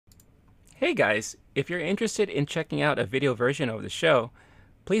Hey guys, if you're interested in checking out a video version of the show,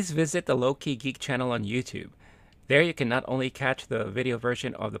 please visit the Low Key Geek channel on YouTube. There you can not only catch the video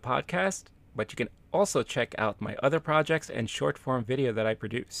version of the podcast, but you can also check out my other projects and short form video that I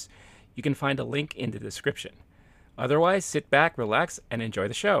produce. You can find a link in the description. Otherwise, sit back, relax, and enjoy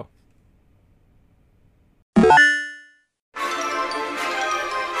the show.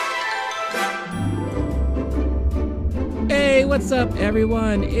 Hey, what's up,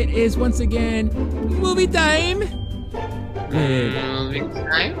 everyone? It is once again movie time. Movie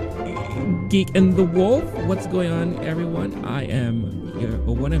time? Geek and the Wolf. What's going on, everyone? I am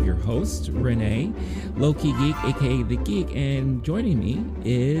one of your hosts, Renee, Low Key Geek, aka The Geek, and joining me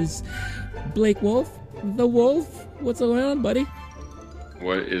is Blake Wolf, the Wolf. What's going on, buddy?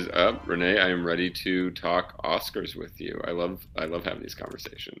 What is up, Renee? I am ready to talk Oscars with you. I love having these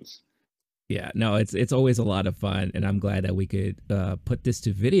conversations. Yeah, no, it's always a lot of fun, and I'm glad that we could put this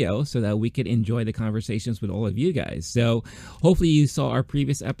to video so that we could enjoy the conversations with all of you guys. So hopefully you saw our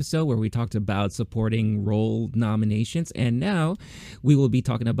previous episode where we talked about supporting role nominations, and now we will be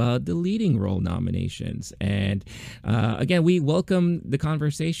talking about the leading role nominations. And again, we welcome the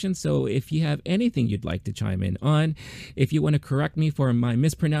conversation, so if you have anything you'd like to chime in on, if you want to correct me for my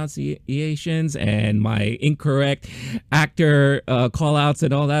mispronunciations and my incorrect actor call-outs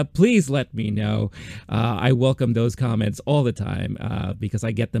and all that, please let me know. I welcome those comments all the time because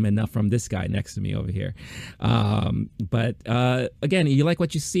I get them enough from this guy next to me over here. But again, you like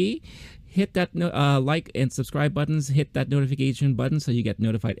what you see, hit that like and subscribe buttons, hit that notification button so you get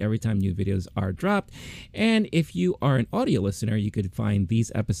notified every time new videos are dropped. And if you are an audio listener, you could find these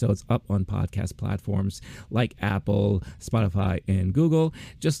episodes up on podcast platforms like Apple, Spotify, and Google.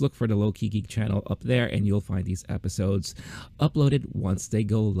 Just look for the Low Key Geek channel up there and you'll find these episodes uploaded once they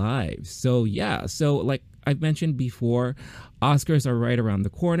go live. So yeah, so like I've mentioned before, Oscars are right around the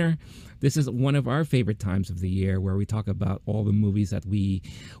corner. This is one of our favorite times of the year where we talk about all the movies that we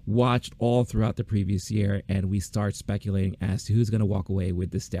watched all throughout the previous year, and we start speculating as to who's going to walk away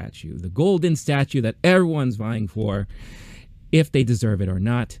with the statue, the golden statue that everyone's vying for. If they deserve it or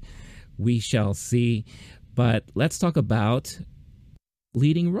not, we shall see. But let's talk about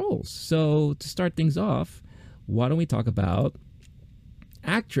leading roles. So to start things off, why don't we talk about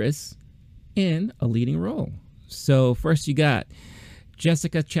actress in a leading role? So first you got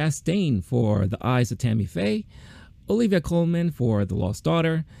Jessica Chastain for The Eyes of Tammy Faye, Olivia Colman for The Lost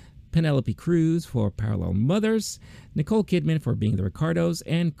Daughter, Penelope Cruz for Parallel Mothers, Nicole Kidman for Being the Ricardos,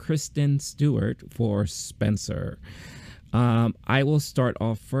 and Kristen Stewart for Spencer. I will start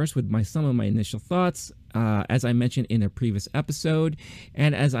off first with some of my initial thoughts. As I mentioned in a previous episode,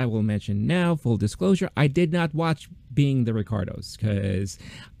 and as I will mention now, full disclosure, I did not watch Being the Ricardos because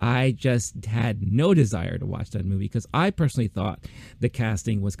I just had no desire to watch that movie because I personally thought the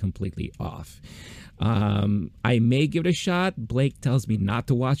casting was completely off. I may give it a shot. Blake tells me not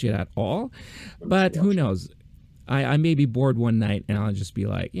to watch it at all, but who knows? I may be bored one night and I'll just be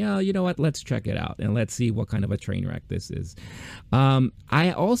like, yeah, you know what? Let's check it out and let's see what kind of a train wreck this is.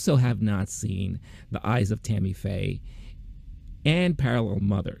 I also have not seen The Eyes of Tammy Faye and Parallel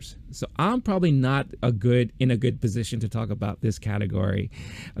Mothers. So I'm probably not in a good position to talk about this category,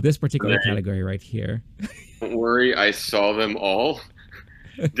 this particular category right here. Don't worry, I saw them all.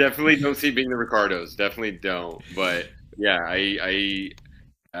 Definitely don't see Being the Ricardos. Definitely don't. But yeah,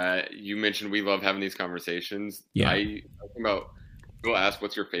 you mentioned we love having these conversations. Yeah. I think about people ask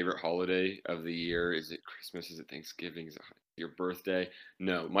what's your favorite holiday of the year? Is it Christmas? Is it Thanksgiving? Is it your birthday?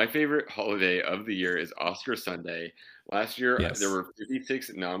 No, my favorite holiday of the year is Oscar Sunday. Last year, there were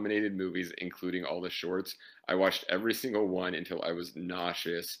 56 nominated movies, including all the shorts. I watched every single one until I was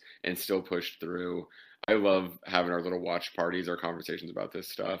nauseous and still pushed through. I love having our little watch parties, our conversations about this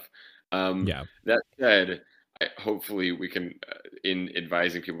stuff. That said, hopefully we can, in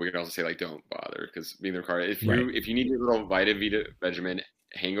advising people, we can also say, like, don't bother, because Being the Ricardo, if you need your little Vita Vita regimen,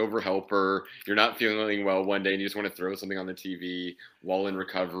 hangover helper, you're not feeling well one day and you just want to throw something on the TV while in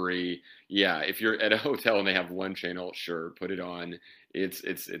recovery, yeah, if you're at a hotel and they have one channel, sure, put it on.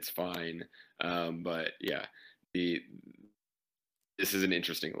 It's fine. But yeah, this is an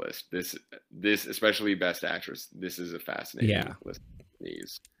interesting list. This especially Best Actress, this is a fascinating list of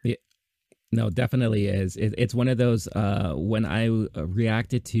these. Yeah. No, definitely is. It's one of those, when I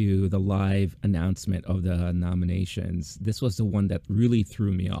reacted to the live announcement of the nominations, this was the one that really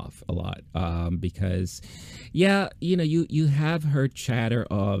threw me off a lot. Because, yeah, you have heard chatter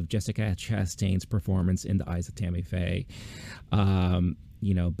of Jessica Chastain's performance in The Eyes of Tammy Faye.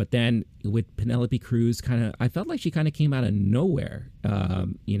 You know, but then with Penelope Cruz, I felt like she kind of came out of nowhere.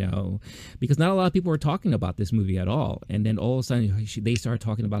 You know, because not a lot of people were talking about this movie at all, and then all of a sudden they started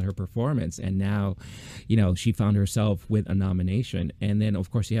talking about her performance, and now, you know, she found herself with a nomination. And then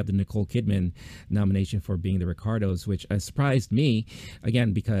of course you have the Nicole Kidman nomination for Being the Ricardos, which surprised me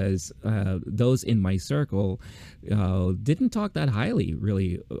again, because those in my circle didn't talk that highly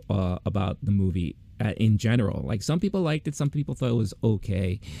really about the movie in general. Like, some people liked it, some people thought it was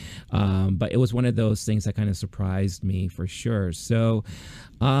okay, but it was one of those things that kind of surprised me for sure. So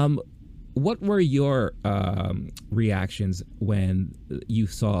what were your reactions when you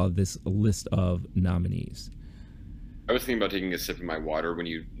saw this list of nominees? I was thinking about taking a sip of my water when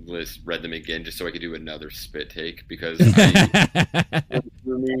you read them again, just so I could do another spit take, because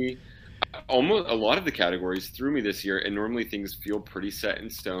for me, almost a lot of the categories threw me this year, and normally things feel pretty set in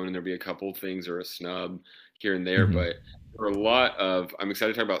stone, and there'll be a couple things or a snub here and there, but there are a lot of. I'm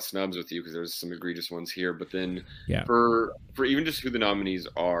excited to talk about snubs with you because there's some egregious ones here, but then for even just who the nominees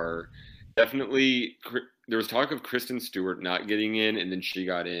are, definitely there was talk of Kristen Stewart not getting in, and then she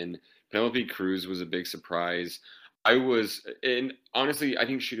got in. Penelope Cruz was a big surprise. And honestly, I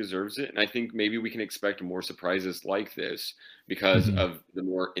think she deserves it. And I think maybe we can expect more surprises like this because of the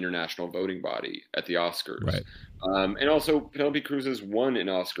more international voting body at the Oscars. Right. And also, Penelope Cruz has won an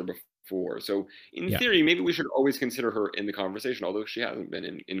Oscar before. So in theory, maybe we should always consider her in the conversation, although she hasn't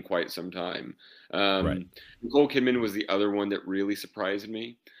been in quite some time. Nicole Kidman was the other one that really surprised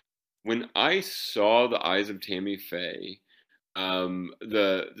me. When I saw The Eyes of Tammy Faye,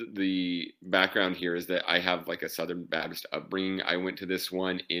 the background here is that I have like a Southern Baptist upbringing. I went to this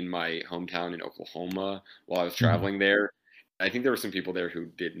one in my hometown in Oklahoma while I was traveling there. I think there were some people there who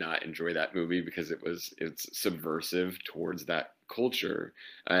did not enjoy that movie because it's subversive towards that culture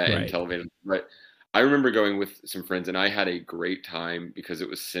and television. But I remember going with some friends, and I had a great time because it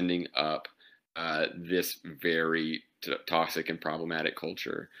was sending up this very toxic and problematic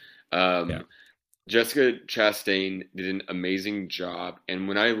culture. Jessica Chastain did an amazing job, and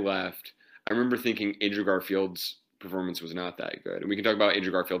when I left, I remember thinking Andrew Garfield's performance was not that good. And we can talk about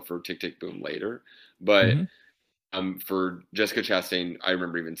Andrew Garfield for Tick, Tick, Boom later, but for Jessica Chastain, I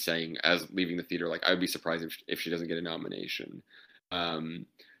remember even saying, as leaving the theater, like, I would be surprised if she doesn't get a nomination.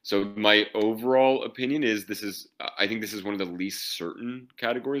 So my overall opinion is I think this is one of the least certain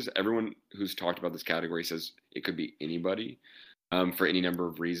categories. Everyone who's talked about this category says it could be anybody. For any number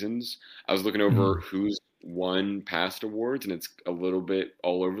of reasons. I was looking over who's won past awards, and it's a little bit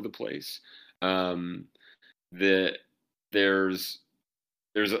all over the place. There's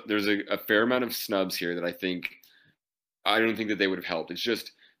a fair amount of snubs here that I don't think that they would have helped. It's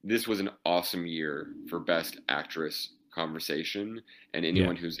just, this was an awesome year for Best Actress conversation, and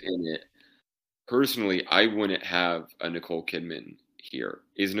anyone who's in it. Personally, I wouldn't have a Nicole Kidman here.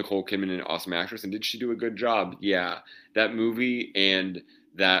 Is Nicole Kidman an awesome actress, and did she do a good job? Yeah. That movie and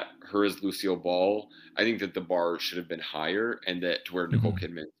that her as Lucille Ball, I think that the bar should have been higher, and that to where Nicole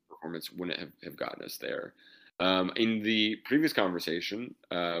Kidman's performance wouldn't have gotten us there. In the previous conversation,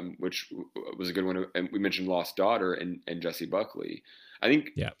 which was a good one, and we mentioned Lost Daughter and Jessie Buckley. I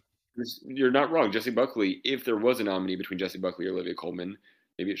think you're not wrong. Jessie Buckley, if there was a nominee between Jessie Buckley or Olivia Colman,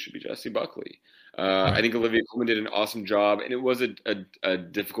 maybe it should be Jessie Buckley. I think Olivia Colman did an awesome job, and it was a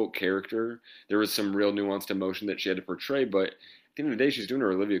difficult character. There was some real nuanced emotion that she had to portray, but at the end of the day, she's doing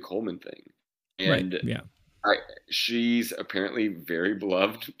her Olivia Colman thing. And she's apparently very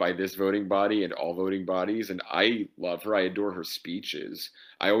beloved by this voting body and all voting bodies, and I love her. I adore her speeches.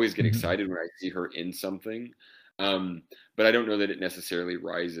 I always get excited when I see her in something, but I don't know that it necessarily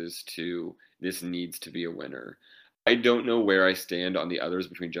rises to this needs to be a winner. I don't know where I stand on the others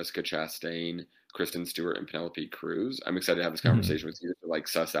between Jessica Chastain, Kristen Stewart, and Penelope Cruz. I'm excited to have this conversation with you to like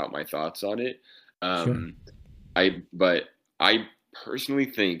suss out my thoughts on it. But I personally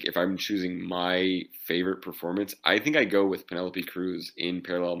think if I'm choosing my favorite performance, I think I go with Penelope Cruz in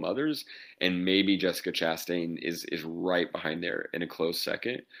Parallel Mothers, and maybe Jessica Chastain is right behind there in a close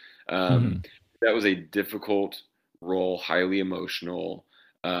second. That was a difficult role, highly emotional,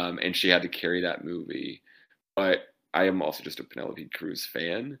 and she had to carry that movie. But I am also just a Penelope Cruz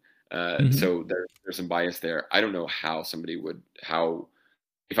fan, so there's some bias there. I don't know how somebody would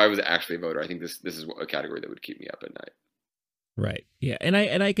if I was actually a voter. I think this is a category that would keep me up at night. Right. Yeah, and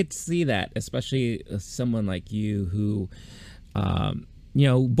I could see that, especially someone like you who, you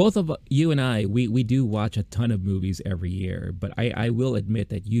know, both of you and I, we do watch a ton of movies every year, but I will admit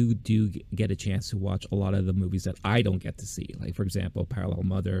that you do get a chance to watch a lot of the movies that I don't get to see. Like, for example, Parallel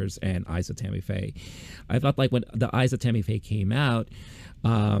Mothers and Eyes of Tammy Faye. I thought, like, when The Eyes of Tammy Faye came out,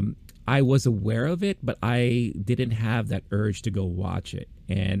 I was aware of it, but I didn't have that urge to go watch it.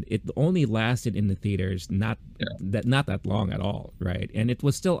 And it only lasted in the theaters not that long at all, right? And it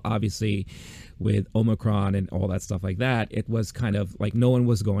was still obviously with Omicron and all that stuff like that. It was kind of like no one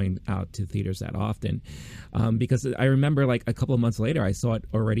was going out to theaters that often, because I remember like a couple of months later, I saw it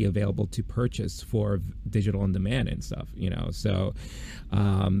already available to purchase for digital on demand and stuff, you know. So,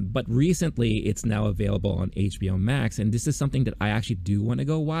 but recently it's now available on HBO Max, and this is something that I actually do want to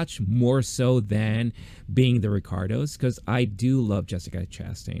go watch more so than being the Ricardos, because I do love Jessica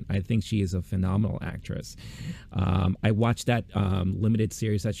Chastain. I think she is a phenomenal actress. I watched that limited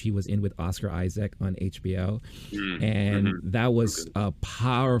series that she was in with Oscar Isaac on HBO, and that was a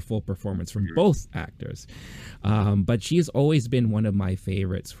powerful performance from both actors. But she's always been one of my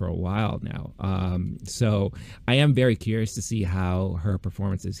favorites for a while now. So I am very curious to see how her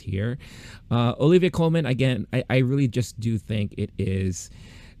performance is here. Olivia Colman, again, I really just do think it is,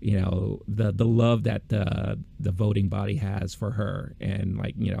 you know, the love that the voting body has for her, and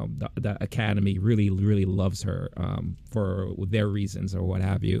like, you know, the Academy really loves her for their reasons or what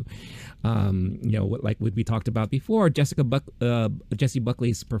have you. You know, like what we talked about before, Jessie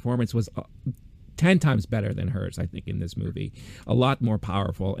Buckley's performance was 10 times better than hers, I think, in this movie. A lot more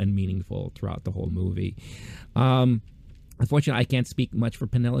powerful and meaningful throughout the whole movie. Unfortunately, I can't speak much for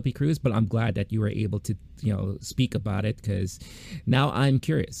Penelope Cruz, but I'm glad that you were able to, you know, speak about it, because now I'm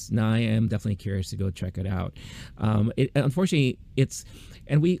curious. Now I am definitely curious to go check it out. Unfortunately,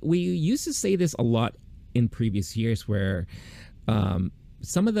 and we used to say this a lot in previous years, where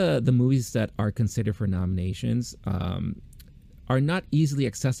some of the movies that are considered for nominations are not easily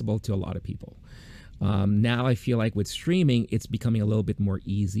accessible to a lot of people. Now I feel like with streaming, it's becoming a little bit more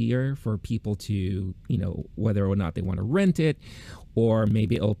easier for people to, you know, whether or not they want to rent it, or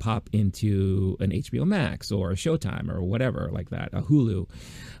maybe it'll pop into an HBO Max or a Showtime or whatever like that, a Hulu.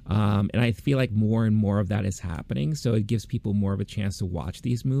 And I feel like more and more of that is happening. So it gives people more of a chance to watch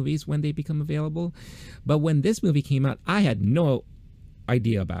these movies when they become available. But when this movie came out, I had no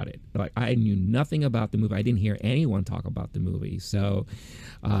idea about it. Like, I knew nothing about the movie. I didn't hear anyone talk about the movie. So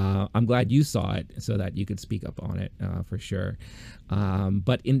I'm glad you saw it so that you could speak up on it for sure.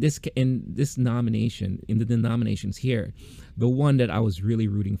 But in this nomination, in the nominations here, the one that I was really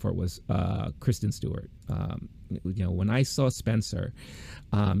rooting for was Kristen Stewart. You know, when I saw Spencer,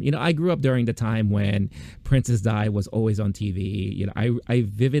 you know, I grew up during the time when Princess Di was always on TV. You know, I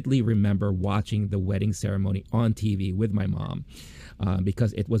vividly remember watching the wedding ceremony on TV with my mom.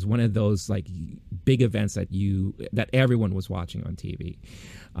 Because it was one of those like big events that everyone was watching on TV.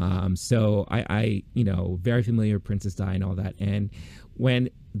 So I you know, very familiar with Princess Di and all that. And when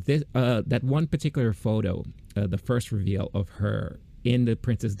this that one particular photo, the first reveal of her in the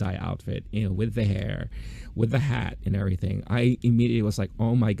Princess Di outfit, you know, with the hair, with the hat and everything, I immediately was like,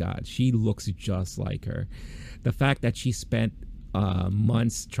 oh my God, she looks just like her. The fact that she spent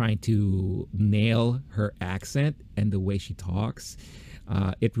months trying to nail her accent and the way she talks,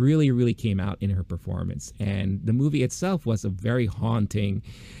 it really came out in her performance. And the movie itself was a very haunting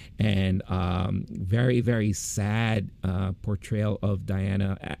and very sad portrayal of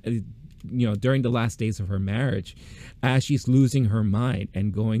Diana, you know, during the last days of her marriage, as she's losing her mind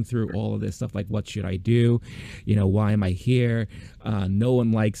and going through all of this stuff, like, what should I do? You know, why am I here? No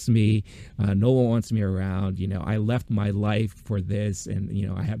one likes me. No one wants me around. You know, I left my life for this, and, you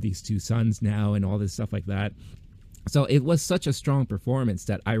know, I have these two sons now and all this stuff like that. So it was such a strong performance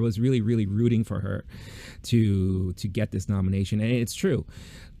that I was really rooting for her to get this nomination. And it's true.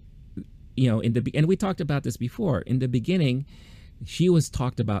 You know, and we talked about this before. In the beginning, she was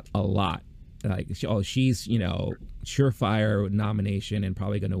talked about a lot, like, she's, you know, surefire nomination and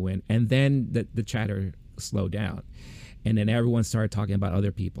probably going to win. And then the chatter slowed down, and then everyone started talking about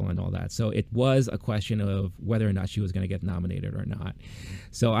other people and all that. So it was a question of whether or not she was going to get nominated or not.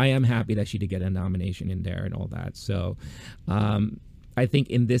 So I am happy that she did get a nomination in there and all that. So I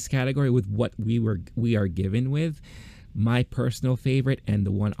think in this category, with what we are given with, my personal favorite and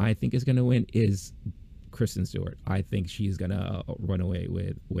the one I think is going to win is Kristen Stewart. I think she's gonna run away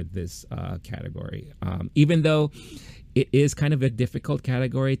with this category, even though it is kind of a difficult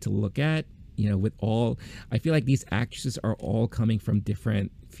category to look at. You know, I feel like these actresses are all coming from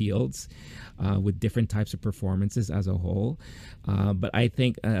different fields, with different types of performances as a whole. But I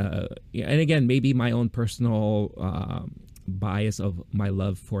think, and again, maybe my own personal bias of my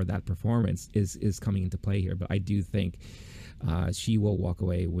love for that performance is coming into play here. But I do think she will walk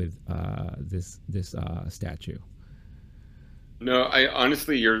away with this statue. No, I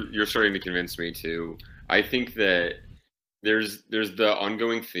honestly, you're starting to convince me too. I think that there's the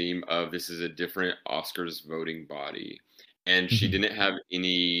ongoing theme of this is a different Oscars voting body, and she Hmm. didn't have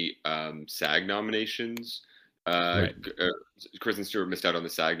any SAG nominations. Right. Kristen Stewart missed out on the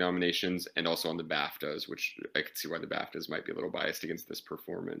SAG nominations and also on the BAFTAs, which I could see why the BAFTAs might be a little biased against this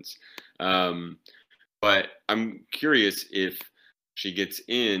performance. Um, but I'm curious if she gets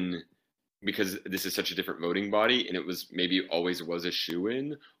in because this is such a different voting body and it was maybe always was a shoe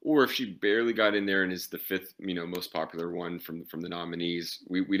in, or if she barely got in there and is the fifth, most popular one from the nominees.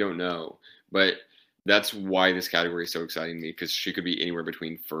 We don't know. But that's why this category is so exciting to me because she could be anywhere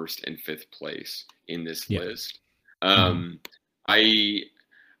between first and fifth place in this Yeah. list. Hmm. Um, I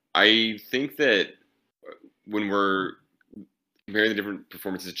I think that when we're comparing the different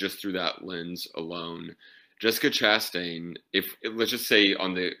performances just through that lens alone, Jessica Chastain, if let's just say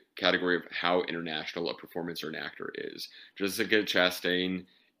on the category of how international a performance or an actor is, Jessica Chastain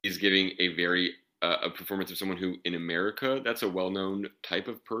is giving a performance of someone who in America that's a well-known type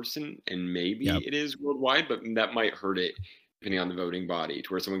of person, and maybe Yep. it is worldwide, but that might hurt it depending on the voting body. To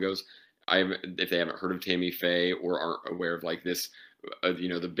where someone goes, if they haven't heard of Tammy Faye or aren't aware of like this,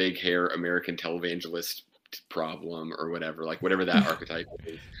 the big hair American televangelist problem or whatever, like whatever that archetype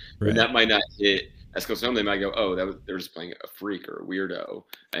is, then Right. that might not hit as close to home. They might go, oh, they're just playing a freak or a weirdo,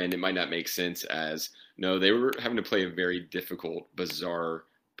 and it might not make sense as no, they were having to play a very difficult, bizarre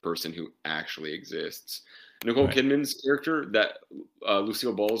person who actually exists. Nicole Right. Kidman's character, that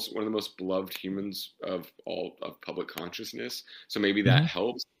Lucille Ball's one of the most beloved humans of all of public consciousness, so maybe that Hmm.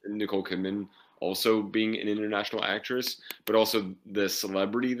 helps. Nicole Kidman also being an international actress, but also the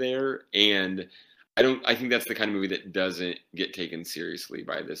celebrity there. And I think that's the kind of movie that doesn't get taken seriously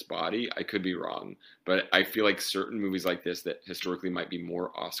by this body. I could be wrong, but I feel like certain movies like this that historically might be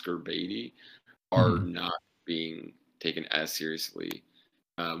more Oscar baity are Hmm. not being taken as seriously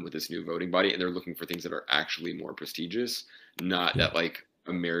with this new voting body, and they're looking for things that are actually more prestigious, not Yeah. that like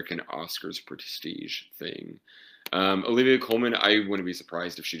American Oscars prestige thing. Olivia Colman, I wouldn't be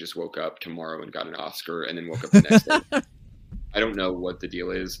surprised if she just woke up tomorrow and got an Oscar, and then woke up the next day. I don't know what the deal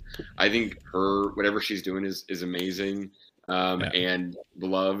is. I think her whatever she's doing is amazing Yeah. and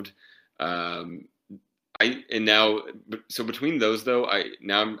beloved. Um, I and now so between those though,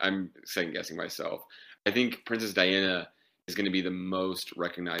 I'm second guessing myself. I think Princess Diana is going to be the most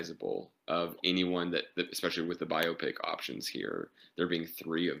recognizable of anyone that especially with the biopic options here. There being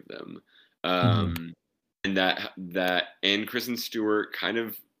three of them. Hmm. Um, and that and Kristen Stewart kind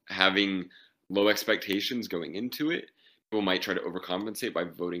of having low expectations going into it. People might try to overcompensate by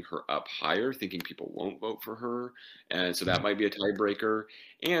voting her up higher, thinking people won't vote for her, and so that Yeah. might be a tiebreaker.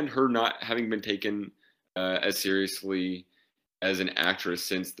 And her not having been taken as seriously as an actress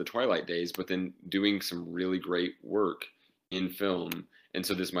since the Twilight days, but then doing some really great work in film. And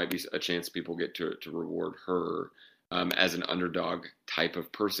so this might be a chance people get to reward her as an underdog type of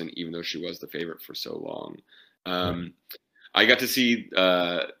person, even though she was the favorite for so long. Right. Um, I got to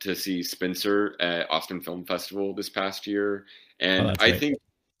see Spencer at Austin Film Festival this past year, Oh, and that's I great.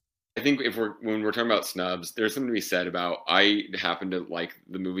 think if when we're talking about snubs, there's something to be said about I happen to like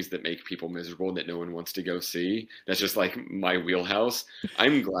the movies that make people miserable that no one wants to go see. That's just like my wheelhouse.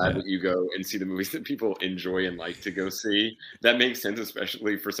 I'm glad Yeah. that you go and see the movies that people enjoy and like to go see. That makes sense,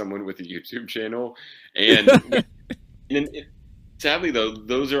 especially for someone with a YouTube channel. And sadly, though,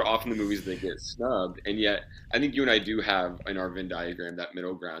 those are often the movies that get snubbed. And yet, I think you and I do have in our Venn diagram that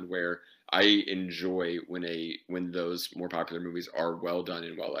middle ground where I enjoy when those more popular movies are well done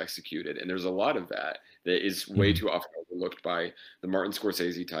and well executed. And there's a lot of that that is way Hmm. too often overlooked by the Martin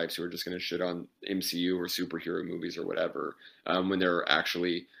Scorsese types who are just going to shit on MCU or superhero movies or whatever. When they're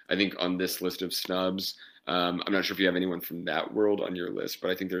actually, I think, on this list of snubs. I'm not sure if you have anyone from that world on your list, but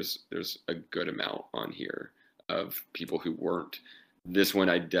I think there's a good amount on here of people who weren't. This one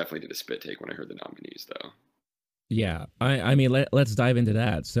I definitely did a spit take when I heard the nominees, though. Yeah. I mean, let's dive into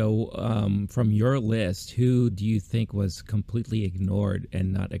that. So, from your list, who do you think was completely ignored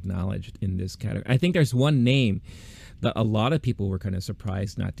and not acknowledged in this category? I think there's one name that a lot of people were kind of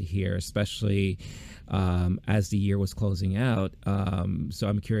surprised not to hear, especially as the year was closing out. So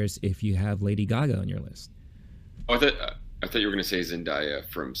I'm curious if you have Lady Gaga on your list. Oh, I thought you were going to say Zendaya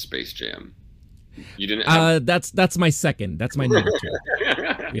from Space Jam. You didn't have. That's my second. That's my number two.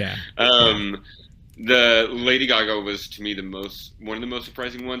 Yeah, yeah, um, the Lady Gaga was to me the one of the most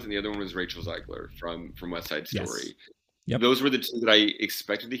surprising ones, and the other one was Rachel Zegler from West Side yes, Story. yep. Those were the two that I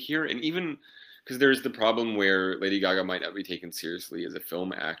expected to hear, and even because there's the problem where Lady Gaga might not be taken seriously as a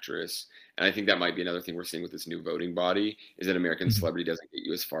film actress, and I think that might be another thing we're seeing with this new voting body is that American Hmm. Celebrity doesn't get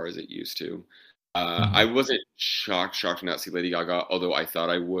you as far as it used to. I Hmm. wasn't shocked to not see Lady Gaga, although I thought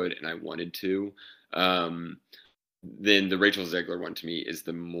I would and I wanted to. Um, then the Rachel Zegler one to me is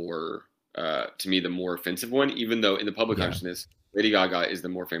the more to me the more offensive one, even though in the public Yeah. consciousness, Lady Gaga is the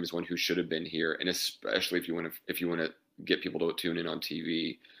more famous one who should have been here, and especially if you want to get people to tune in on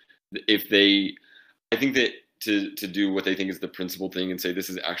TV, if they, I think that to do what they think is the principal thing and say this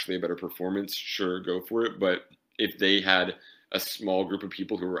is actually a better performance, sure, go for it. But if they had a small group of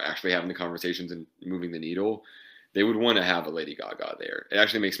people who were actually having the conversations and moving the needle, they would want to have a Lady Gaga there. It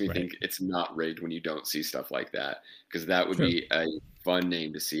actually makes me Right. think it's not rigged when you don't see stuff like that, because that would True. be a fun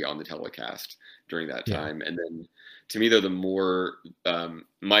name to see on the telecast during that Yeah. time. And then to me, though, the more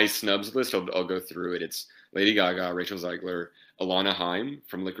my snubs list, I'll go through it. It's Lady Gaga, Rachel Zegler, Alana Haim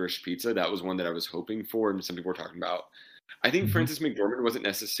from Licorice Pizza. That was one that I was hoping for, and some people were talking about. I think Hmm. Frances McDormand wasn't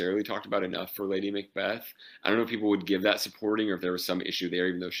necessarily talked about enough for Lady Macbeth. I don't know if people would give that supporting or if there was some issue there,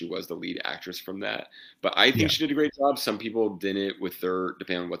 even though she was the lead actress from that. But I think Yeah. she did a great job. Some people didn't, with their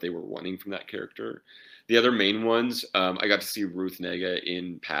depending on what they were wanting from that character. The other main ones, I got to see Ruth Negga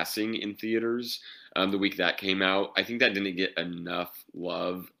in passing in theaters the week that came out. I think that didn't get enough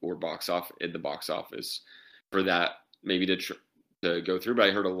love or box off at the box office for that maybe to go through. But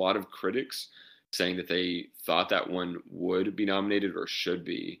I heard a lot of critics saying that they thought that one would be nominated or should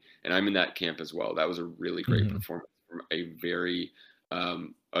be, and I'm in that camp as well. That was a really great Hmm. performance from a very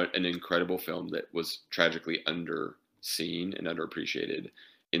an incredible film that was tragically underseen and underappreciated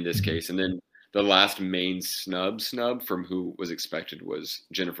in this Hmm. case. And then the last main snub from who was expected was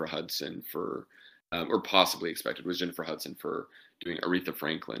Jennifer Hudson for, or possibly expected was Jennifer Hudson for doing Aretha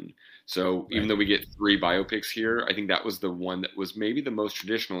Franklin. So even Right. though we get three biopics here, I think that was the one that was maybe the most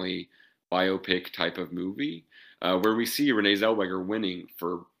traditionally biopic type of movie, where we see Renee Zellweger winning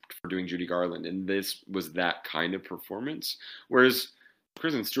for doing Judy Garland, and this was that kind of performance. Whereas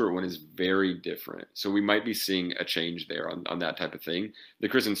Kristen Stewart one is very different, so we might be seeing a change there on that type of thing. The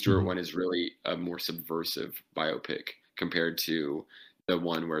Kristen Stewart Hmm. one is really a more subversive biopic compared to the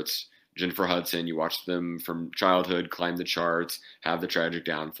one where it's Jennifer Hudson. You watch them from childhood, climb the charts, have the tragic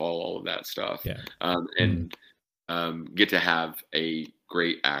downfall, all of that stuff, Yeah. Hmm. and get to have a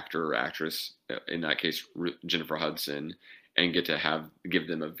great actor or actress, in that case Jennifer Hudson, and get to give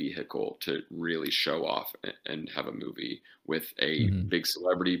them a vehicle to really show off and have a movie with a Hmm. big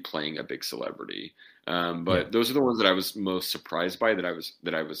celebrity playing a big celebrity. Yeah. But those are the ones that I was most surprised by that I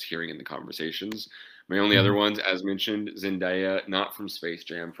was hearing in the conversations. My only other Hmm. ones, as mentioned, Zendaya, not from Space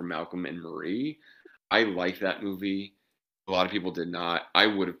Jam, from Malcolm and Marie. I like that movie. A lot of people did not. I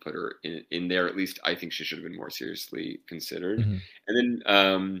would have put her in there. At least I think she should have been more seriously considered. Hmm. And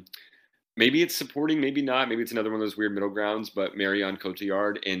then maybe it's supporting, maybe not. Maybe it's another one of those weird middle grounds. But Marion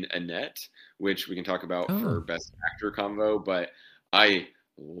Cotillard in Annette, which we can talk about for Oh. Best Actor convo. But I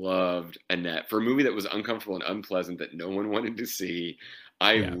loved Annette for a movie that was uncomfortable and unpleasant that no one wanted to see.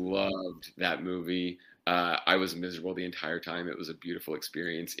 I Yeah. loved that movie. I was miserable the entire time. It was a beautiful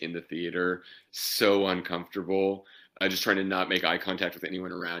experience in the theater. So uncomfortable. Just trying to not make eye contact with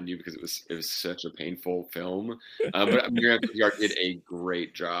anyone around you because it was such a painful film. But Miriam Cotillard did a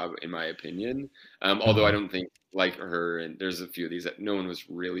great job, in my opinion. Although I Uh-huh. don't think like her, and there's a few of these that no one was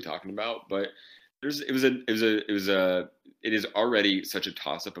really talking about. But it is already such a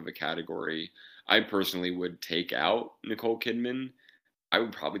toss up of a category. I personally would take out Nicole Kidman. I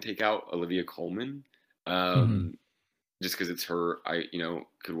would probably take out Olivia Colman. Hmm. Um, just because it's her, I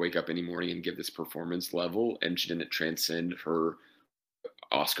could wake up any morning and give this performance level, and she didn't transcend her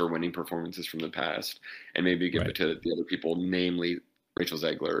Oscar-winning performances from the past, and maybe give it Right. to the other people, namely Rachel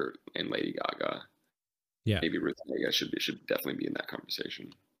Zegler and Lady Gaga. Yeah. Maybe Ruth Negga should definitely be in that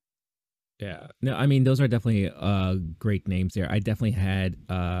conversation. Yeah. No, I mean those are definitely great names there. I definitely had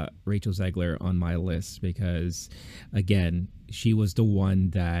Rachel Zegler on my list because again, she was the one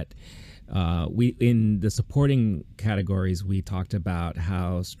that we in the supporting categories we talked about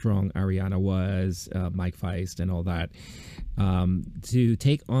how strong Ariana was, Mike Feist and all that. To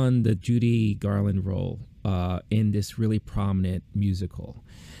take on the Judy Garland role in this really prominent musical.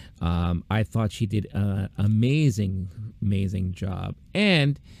 I thought she did an amazing job.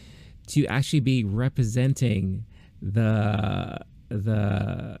 And to actually be representing the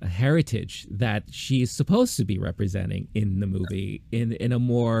heritage that she's supposed to be representing in the movie in a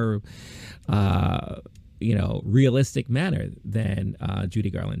more realistic manner than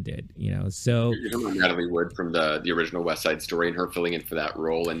Judy Garland did. So You're talking about Natalie Wood from the original West Side Story, and her filling in for that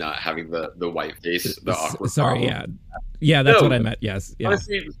role and not having the white face, the awkward sorry, problem. yeah, that's what No, I meant. Yes, yeah,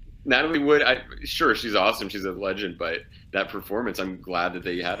 honestly, Natalie Wood, sure, she's awesome. She's a legend, but that performance, I'm glad that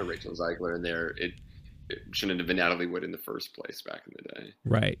they had a Rachel Zegler in there. It shouldn't have been Natalie Wood in the first place back in the day.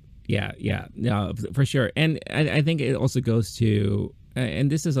 right. Yeah, no, for sure. And I think it also goes to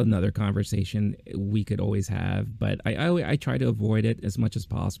and this is another conversation we could always have, but I try to avoid it as much as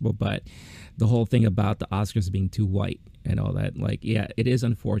possible. But the whole thing about the Oscars being too white and all that, like, yeah, it is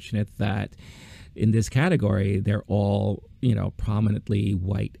unfortunate that in this category they're all, you know, prominently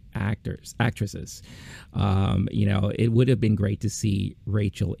white actresses. You know, it would have been great to see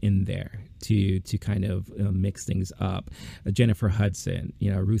Rachel in there to kind of mix things up. Jennifer Hudson,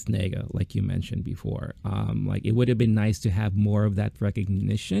 you know, Ruth Negga, like you mentioned before. Like, it would have been nice to have more of that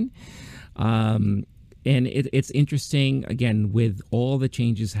recognition. And it's interesting, again, with all the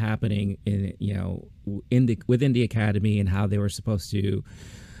changes happening in, you know, within the Academy, and how they were supposed to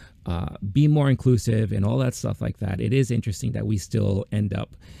be more inclusive and all that stuff like that. It is interesting that we still end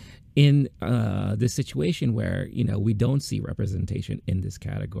up in this situation where, you know, we don't see representation in this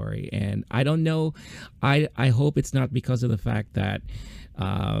category. And I don't know, I hope it's not because of the fact that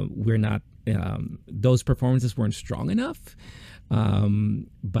we're not, those performances weren't strong enough.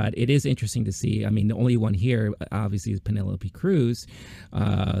 But it is interesting to see. I mean, the only one here obviously is Penelope Cruz,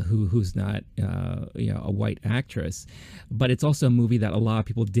 who's not, you know, a white actress, but it's also a movie that a lot of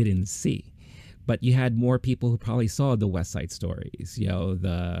people didn't see. But you had more people who probably saw the West Side Stories, you know,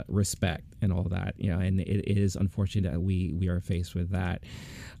 the Respect and all that, you know, and it is unfortunate that we are faced with that.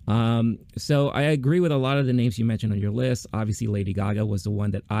 So I agree with a lot of the names you mentioned on your list. Obviously, Lady Gaga was the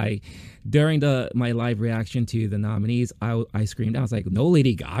one that during my live reaction to the nominees, I screamed out. I was like, no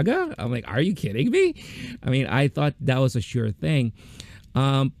Lady Gaga? I'm like, are you kidding me? I mean, I thought that was a sure thing.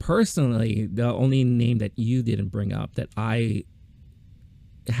 Personally, the only name that you didn't bring up that I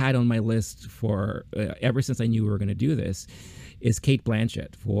had on my list for ever since I knew we were going to do this is Cate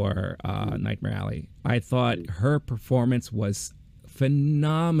Blanchett for Nightmare Alley. I thought her performance was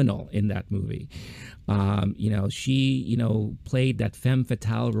phenomenal in that movie. You know, she, you know, played that femme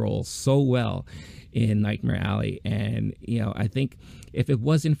fatale role so well in Nightmare Alley. And, you know, I think if it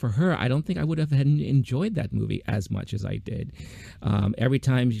wasn't for her, I don't think I would have enjoyed that movie as much as I did. Every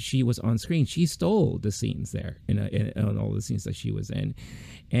time she was on screen, she stole the scenes there in all the scenes that she was in.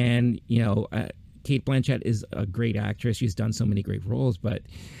 And, you know, Cate Blanchett is a great actress. She's done so many great roles, but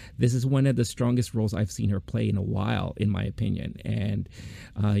this is one of the strongest roles I've seen her play in a while, in my opinion. And,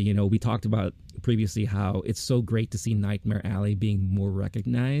 you know, we talked about previously how it's so great to see Nightmare Alley being more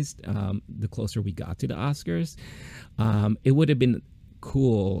recognized the closer we got to the Oscars. It would have been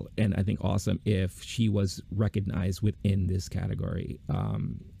cool and I think awesome if she was recognized within this category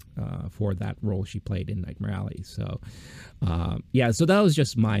for that role she played in Nightmare Alley. So, yeah, so that was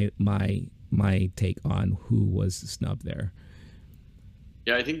just my take on who was snubbed there.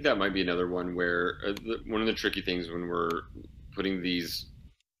 Yeah, I think that might be another one where one of the tricky things when we're putting these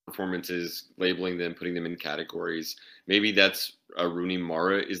performances, labeling them, putting them in categories, maybe that's Rooney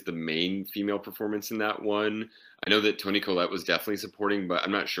Mara is the main female performance in that one. I know that Toni Collette was definitely supporting, but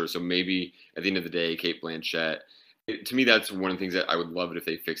I'm not sure. So maybe at the end of the day, Cate Blanchett. To me, that's one of the things that I would love it if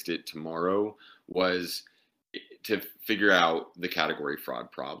they fixed it tomorrow, was to figure out the category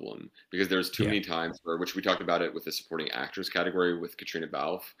fraud problem, because there's too many times where, which we talked about it with the supporting actress category with Katrina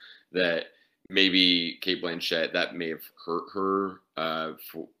Balfe, that maybe Cate Blanchett, that may have hurt her.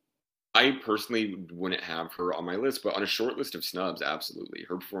 I personally wouldn't have her on my list, but on a short list of snubs, absolutely.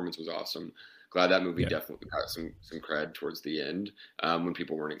 Her performance was awesome. Glad that movie definitely got some cred towards the end when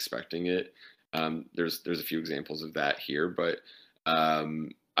people weren't expecting it. There's a few examples of that here, but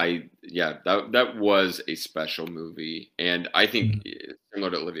that was a special movie, and I think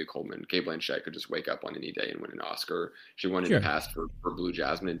similar to Olivia Colman, Cate Blanchett could just wake up on any day and win an Oscar. She won in the past for Blue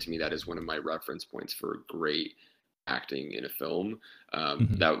Jasmine, and to me that is one of my reference points for great acting in a film.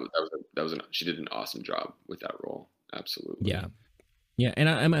 She did an awesome job with that role. Absolutely. Yeah, and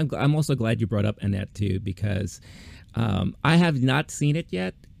I'm also glad you brought up Annette too, because I have not seen it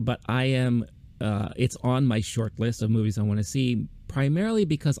yet, but I am. It's on my short list of movies I want to see, primarily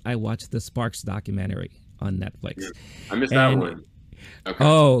because I watched the Sparks documentary on Netflix. I missed that one. Okay.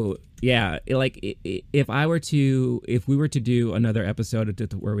 Oh yeah, like if we were to do another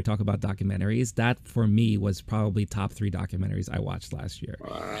episode where we talk about documentaries, that for me was probably top 3 documentaries I watched last year.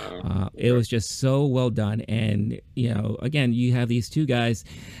 Wow. It was just so well done, and you know, again, you have these two guys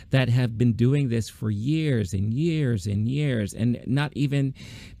that have been doing this for years and years and years, and not even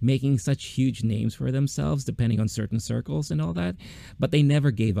making such huge names for themselves, depending on certain circles and all that, but they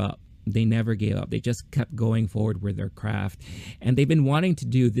never gave up. They never gave up. They just kept going forward with their craft. And they've been wanting to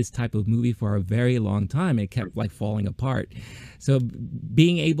do this type of movie for a very long time. It kept like falling apart. So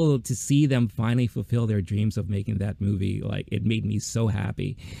being able to see them finally fulfill their dreams of making that movie, like, it made me so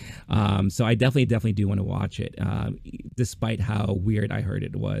happy. So I definitely do want to watch it, despite how weird I heard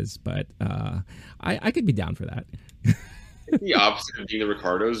it was. But I could be down for that. the opposite of being the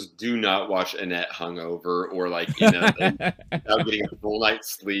Ricardos. Do not watch Annette hungover or like without getting a full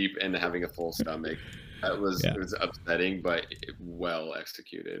night's sleep and having a full stomach. Yeah, It was upsetting, but well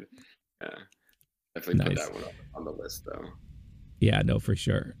executed. Yeah, definitely put nice. that one on the list though. Yeah, no, for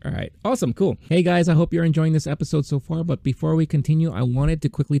sure. All right. Awesome. Cool. Hey, guys, I hope you're enjoying this episode so far. But before we continue, I wanted to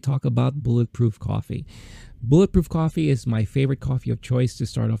quickly talk about Bulletproof Coffee. Bulletproof Coffee is my favorite coffee of choice to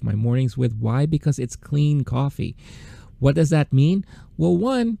start off my mornings with. Why? Because it's clean coffee. What does that mean? Well,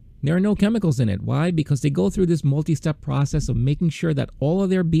 one, there are no chemicals in it. Why? Because they go through this multi step process of making sure that all of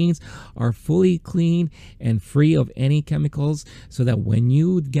their beans are fully clean and free of any chemicals so that when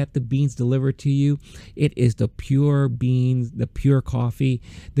you get the beans delivered to you, it is the pure beans, the pure coffee,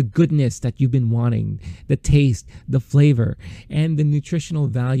 the goodness that you've been wanting, the taste, the flavor, and the nutritional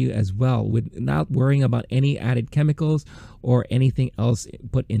value as well, without worrying about any added chemicals or anything else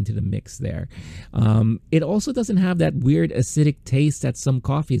put into the mix there. It also doesn't have that weird acidic taste that some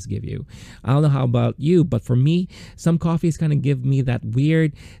coffees give you. I don't know how about you, but for me, some coffees kind of give me that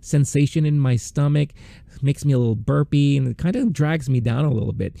weird sensation in my stomach, makes me a little burpy, and it kind of drags me down a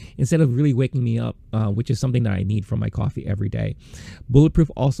little bit instead of really waking me up, which is something that I need from my coffee every day. Bulletproof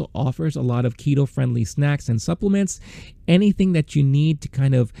also offers a lot of keto-friendly snacks and supplements, anything that you need to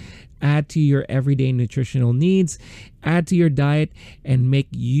kind of add to your everyday nutritional needs, add to your diet, and make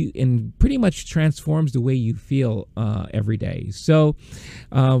you, and pretty much transforms the way you feel every day. So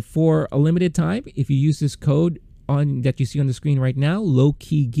for a limited time, if you use this code on that you see on the screen right now, Low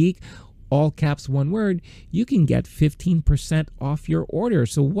Key Geek, all caps, one word, you can get 15% off your order.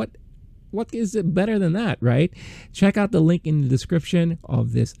 So what is it better than that, right? Check out the link in the description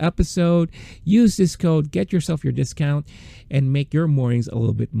of this episode. Use this code, get yourself your discount, and make your mornings a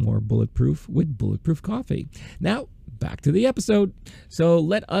little bit more bulletproof with Bulletproof Coffee. Now, back to the episode. So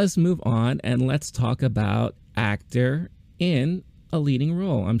let us move on and let's talk about actor in a leading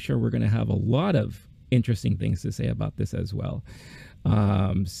role. I'm sure we're going to have a lot of interesting things to say about this as well.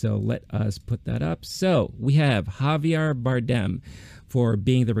 So let us put that up. So we have Javier Bardem for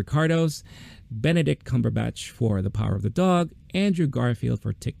Being the Ricardos, Benedict Cumberbatch for The Power of the Dog, Andrew Garfield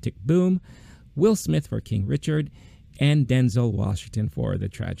for Tick Tick Boom, Will Smith for King Richard, and Denzel Washington for The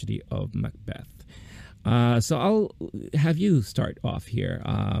Tragedy of Macbeth. So I'll have you start off here.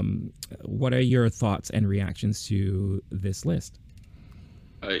 What are your thoughts and reactions to this list?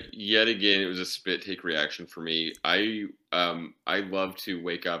 Yet again, it was a spit take reaction for me. I love to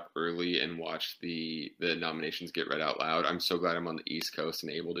wake up early and watch the nominations get read out loud. I'm so glad I'm on the East Coast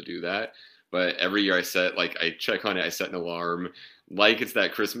and able to do that. But every year I check on it, I set an alarm, like it's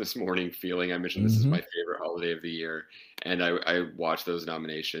that Christmas morning feeling. I mentioned this is my favorite holiday of the year, and I watch those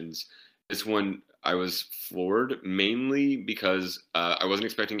nominations. This one I was floored mainly because I wasn't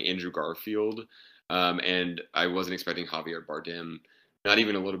expecting Andrew Garfield, and I wasn't expecting Javier Bardem. Not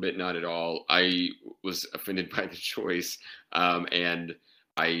even a little bit, not at all. I was offended by the choice, and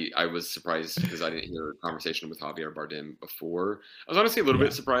I was surprised because I didn't hear a conversation with Javier Bardem before. I was honestly a little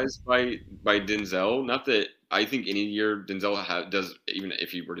bit surprised by Denzel. Not that I think any year Denzel does, even if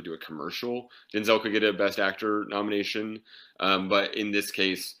he were to do a commercial, Denzel could get a Best Actor nomination. But in this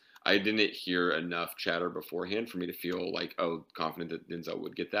case, I didn't hear enough chatter beforehand for me to feel like, oh, confident that Denzel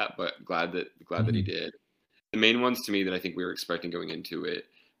would get that. But glad that he did. The main ones to me that I think we were expecting going into it,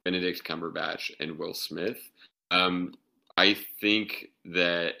 Benedict Cumberbatch and Will Smith. I think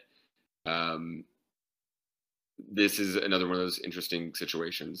that this is another one of those interesting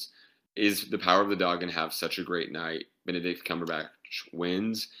situations. Is The Power of the Dog going to have such a great night? Benedict Cumberbatch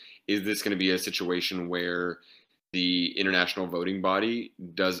wins. Is this going to be a situation where the international voting body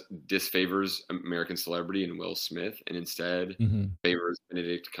disfavors American Celebrity and Will Smith and instead favors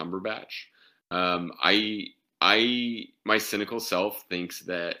Benedict Cumberbatch? My cynical self thinks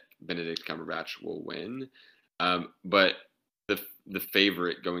that Benedict Cumberbatch will win, but the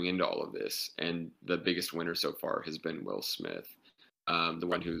favorite going into all of this and the biggest winner so far has been Will Smith, the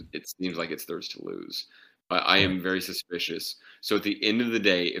one who it seems like it's theirs to lose. But I am very suspicious. So at the end of the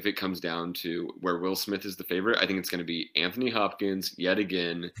day, if it comes down to where Will Smith is the favorite, I think it's going to be Anthony Hopkins yet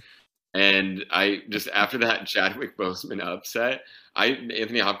again. And I just after that Chadwick Boseman upset,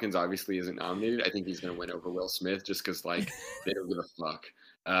 Anthony Hopkins obviously isn't nominated. I think he's going to win over Will Smith just because like they don't give a fuck.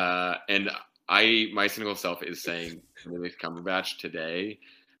 And my cynical self is saying Benedict Cumberbatch today.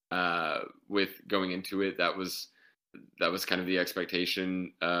 With going into it, that was kind of the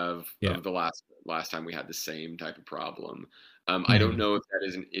expectation of the last time we had the same type of problem. I don't know if that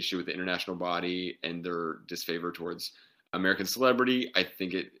is an issue with the international body and their disfavor towards American Celebrity. I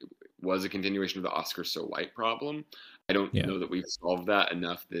think it was a continuation of the Oscar So White problem. I don't know that we've solved that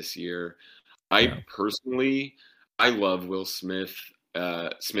enough this year. Personally, I love Will Smith,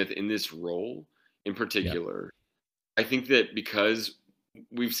 Smith in this role in Yeah. particular. I think that because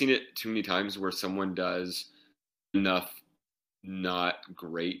we've seen it too many times where someone does enough not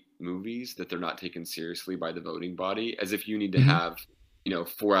great movies that they're not taken seriously by the voting body, as if you need to Hmm. have,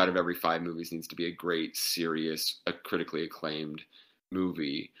 4 out of every 5 movies needs to be a great, serious, a critically acclaimed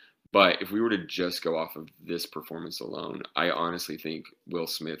movie. But if we were to just go off of this performance alone, I honestly think Will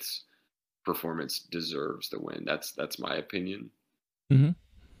Smith's performance deserves the win. That's my opinion. Hmm.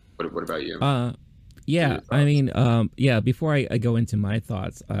 What about you? Uh, What are yeah, your thoughts? yeah, before I go into my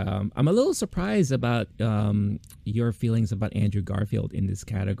thoughts, I'm a little surprised about your feelings about Andrew Garfield in this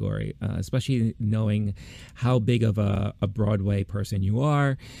category, especially knowing how big of a Broadway person you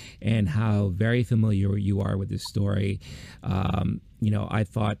are and how very familiar you are with this story. I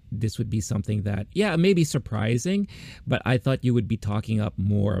thought this would be something that, yeah, maybe surprising, but I thought you would be talking up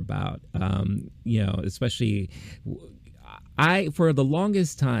more about, especially I for the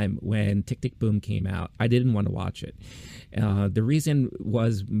longest time when Tick Tick Boom came out, I didn't want to watch it. The reason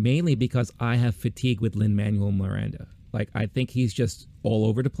was mainly because I have fatigue with Lin Manuel Miranda. Like I think he's just all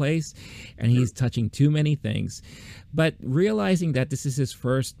over the place, and he's touching too many things. But realizing that this is his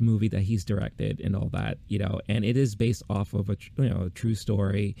first movie that he's directed and all that, and it is based off of a true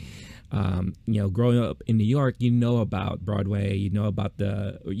story. Growing up in New York, you know about Broadway, you know about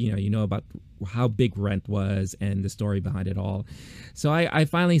how big Rent was and the story behind it all. So I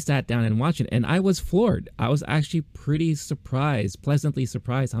finally sat down and watched it, and I was floored. I was actually pretty surprised, pleasantly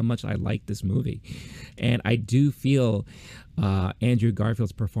surprised how much I liked this movie. And I do feel Andrew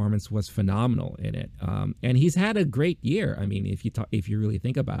Garfield's performance was phenomenal in it, and he's had a great year. I mean, if you really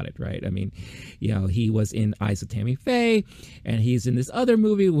think about it, right? I mean, he was in Eyes of Tammy Faye, and he's in this other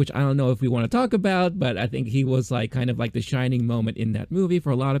movie, which I don't know if we want to talk about, but I think he was like kind of like the shining moment in that movie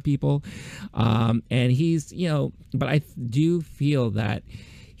for a lot of people. And he's, but I do feel that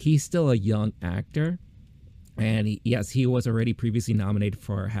he's still a young actor. And yes, he was already previously nominated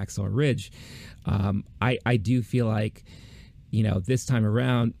for Hacksaw Ridge. I do feel like, this time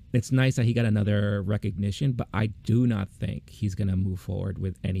around, it's nice that he got another recognition, but I do not think he's going to move forward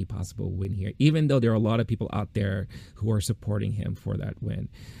with any possible win here, even though there are a lot of people out there who are supporting him for that win.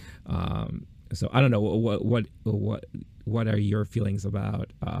 So I don't know what are your feelings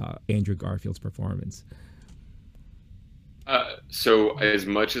about Andrew Garfield's performance? So as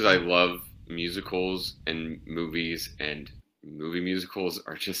much as I love musicals and movies, and movie musicals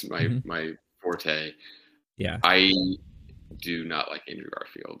are just my Hmm. my forte, Yeah. I do not like Andrew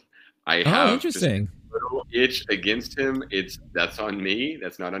Garfield. I Oh, have just interesting. a little itch against him. That's on me.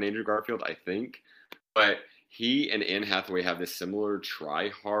 That's not on Andrew Garfield, I think. But he and Anne Hathaway have this similar try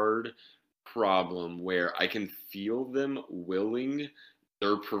hard problem where I can feel them willing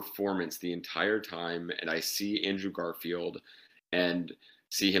their performance the entire time, and I see Andrew Garfield and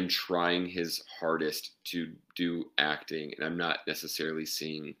see him trying his hardest to do acting, and I'm not necessarily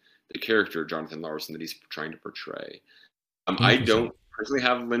seeing the character Jonathan Larson that he's trying to portray. I Interesting. don't personally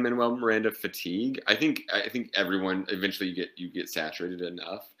have Lin Manuel Miranda fatigue. I think everyone eventually you get saturated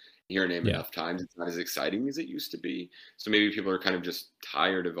enough. You hear a name Yeah. enough times, it's not as exciting as it used to be. So maybe people are kind of just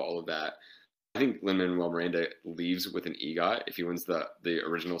tired of all of that. I think Lin Manuel Miranda leaves with an EGOT if he wins the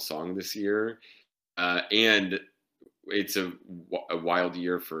original song this year, and it's a wild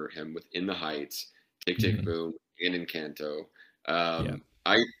year for him with In the Heights, Tick Tick Hmm. Boom, and Encanto. Yeah.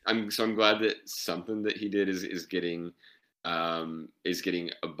 I'm glad that something that he did is getting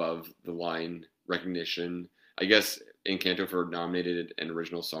above the line recognition. I guess Encanto for nominated and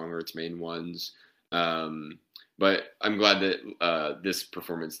original song are its main ones. Um, but I'm glad that this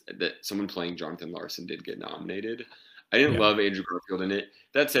performance that someone playing Jonathan Larson did get nominated. I didn't Yeah. love Andrew Garfield in it.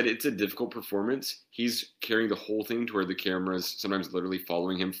 That said, it's a difficult performance. He's carrying the whole thing to where the camera's sometimes literally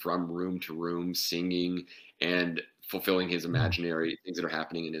following him from room to room, singing and fulfilling his Mhm. imaginary things that are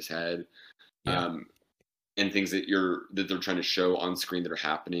happening in his head. Yeah. Um, and things that they're trying to show on screen that are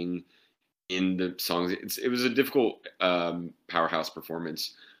happening in the songs. It was a difficult powerhouse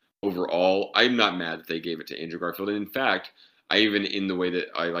performance overall. I'm not mad that they gave it to Andrew Garfield, and in fact, I even in the way that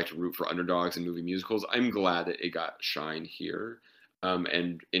I like to root for underdogs in movie musicals, I'm glad that it got shine here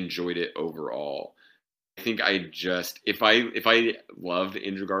and enjoyed it overall. I think I just if I loved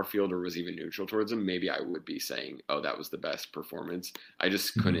Andrew Garfield or was even neutral towards him, maybe I would be saying, "Oh, that was the best performance." I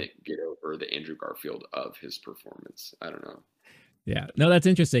just Mhm. couldn't get over the Andrew Garfield of his performance. I don't know. Yeah, no, that's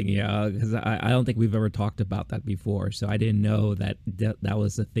interesting. Yeah, because I don't think we've ever talked about that before, so I didn't know that that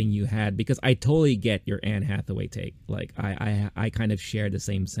was the thing you had. Because I totally get your Anne Hathaway take. Like I kind of share the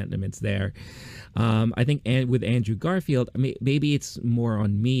same sentiments there. I think and with Andrew Garfield, maybe it's more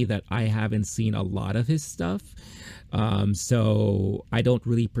on me that I haven't seen a lot of his stuff, so I don't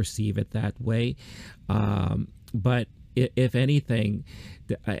really perceive it that way. But if anything,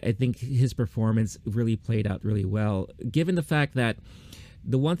 I think his performance really played out really well, given the fact that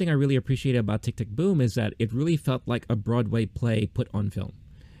the one thing I really appreciated about Tick Tick Boom is that it really felt like a Broadway play put on film,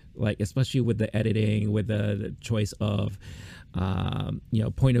 like especially with the editing, with the choice of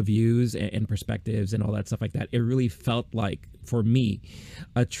point of views and perspectives and all that stuff like that. It really felt like, for me,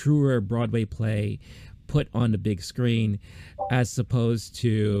 a truer Broadway play put on the big screen, as opposed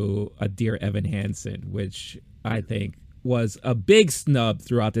to a Dear Evan Hansen, which I think was a big snub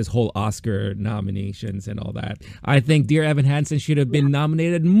throughout this whole Oscar nominations and all that. I think Dear Evan Hansen should have been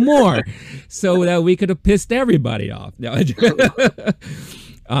nominated more so that we could have pissed everybody off. No.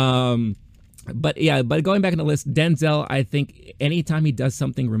 But going back on the list, Denzel, I think anytime he does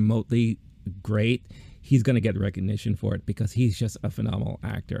something remotely great, he's going to get recognition for it because he's just a phenomenal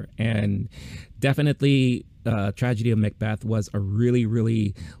actor. And definitely Tragedy of Macbeth was a really,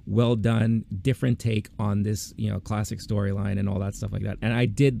 really well done, different take on this, classic storyline and all that stuff like that. And I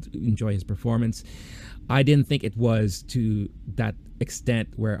did enjoy his performance. I didn't think it was to that extent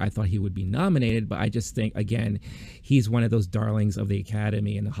where I thought he would be nominated, but I just think, again, he's one of those darlings of the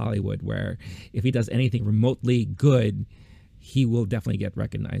Academy in Hollywood where if he does anything remotely good, he will definitely get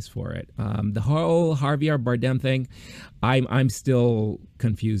recognized for it. The whole Javier Bardem thing, I'm still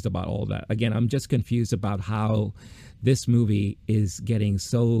confused about all that. Again, I'm just confused about how this movie is getting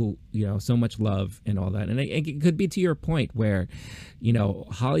so much love and all that. And it could be to your point where,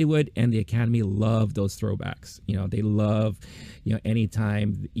 Hollywood and the Academy love those throwbacks. They love,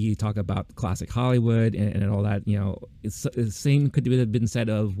 anytime you talk about classic Hollywood and all that, it's the same could have been said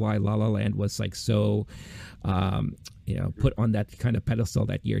of why La La Land was like so, put on that kind of pedestal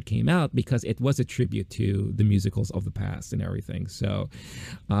that year it came out, because it was a tribute to the musicals of the past and everything. So,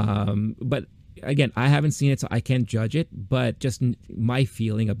 but again, I haven't seen it, so I can't judge it, but just my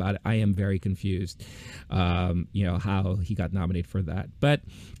feeling about it, I am very confused, how he got nominated for that. But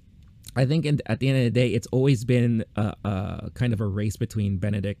I think at the end of the day, it's always been a kind of a race between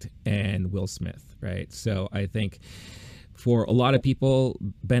Benedict and Will Smith, right? So I think for a lot of people,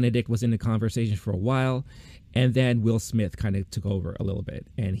 Benedict was in the conversation for a while, and then Will Smith kind of took over a little bit,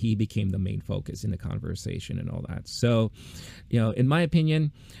 and he became the main focus in the conversation and all that. So, in my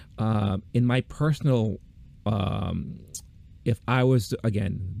opinion, in my personal, if I was,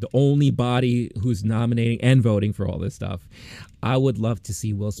 again, the only body who's nominating and voting for all this stuff, I would love to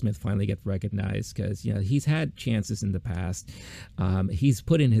see Will Smith finally get recognized, because, he's had chances in the past. He's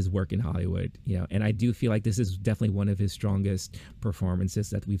put in his work in Hollywood, and I do feel like this is definitely one of his strongest performances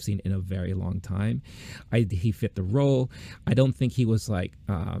that we've seen in a very long time. He fit the role. I don't think he was like,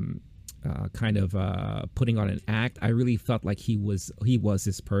 putting on an act. I really felt like he was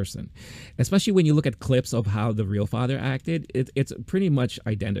his person, especially when you look at clips of how the real father acted. It's pretty much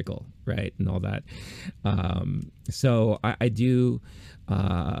identical, right, and all that. So I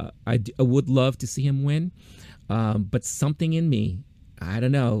would love to see him win, but something in me, I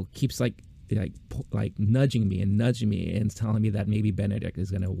don't know, keeps like nudging me and telling me that maybe Benedict is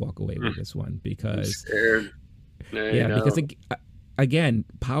going to walk away with this one, because because again,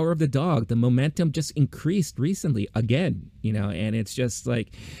 Power of the Dog, the momentum just increased recently again, and it's just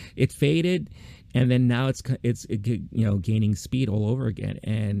like it faded, and then now it's gaining speed all over again.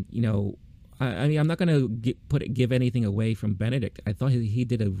 And I mean, I'm not going to give anything away from Benedict. I thought he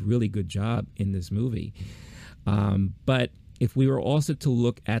did a really good job in this movie, but if we were also to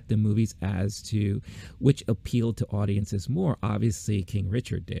look at the movies as to which appealed to audiences more, obviously King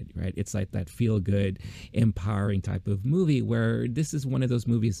Richard did, right? It's like that feel-good, empowering type of movie, where this is one of those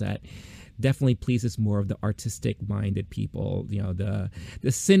movies that definitely pleases more of the artistic-minded people, the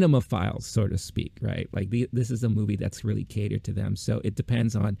cinemaphiles, so to speak, right? Like this is a movie that's really catered to them. So it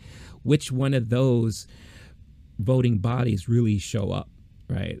depends on which one of those voting bodies really show up,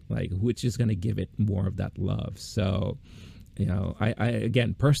 right? Like which is going to give it more of that love. So, I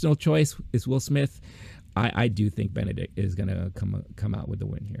again, personal choice is Will Smith. I do think Benedict is going to come out with the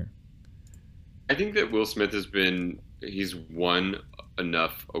win here. I think that Will Smith he's won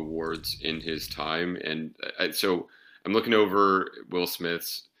enough awards in his time. And so I'm looking over Will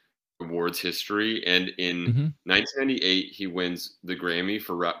Smith's awards history. And in 1998, he wins the Grammy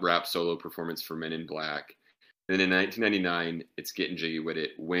for rap solo performance for Men in Black. And then in 1999, it's Getting Jiggy With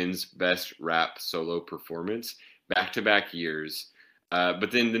It, wins Best Rap Solo Performance. Back-to-back years.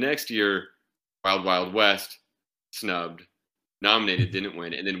 But then the next year, Wild Wild West snubbed, nominated, didn't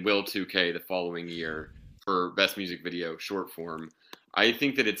win, and then Will 2K the following year for Best Music Video short form. I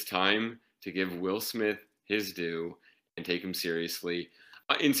think that it's time to give Will Smith his due and take him seriously.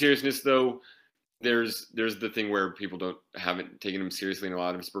 In seriousness, though, there's the thing where people haven't taken him seriously in a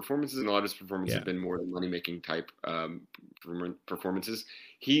lot of his performances, and a lot of his performances have been more than money making type performances.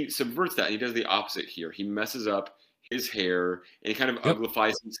 He subverts that, and he does the opposite here. He messes up his hair and he kind of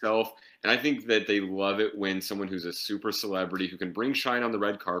uglifies himself. And I think that they love it when someone who's a super celebrity who can bring shine on the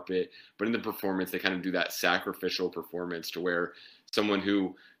red carpet, but in the performance they kind of do that sacrificial performance to where someone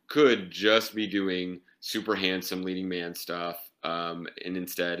who could just be doing super handsome leading man stuff, and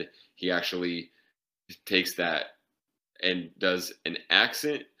instead he actually takes that and does an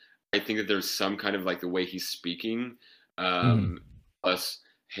accent. I think that there's some kind of like the way he's speaking, plus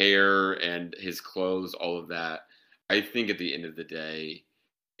hair and his clothes, all of that. I think at the end of the day,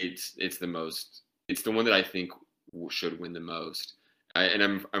 it's the one that I think should win the most. I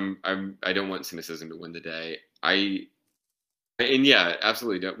don't want cynicism to win the day. And yeah,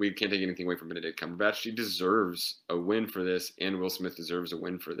 absolutely. We can't take anything away from Benedict Cumberbatch. She deserves a win for this, and Will Smith deserves a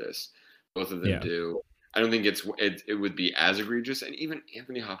win for this. Both of them do. I don't think it would be as egregious. And even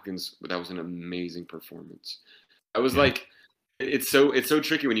Anthony Hopkins, that was an amazing performance. I was like, it's so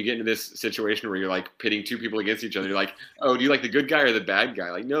tricky when you get into this situation where you're like pitting two people against each other. You're like, oh, do you like the good guy or the bad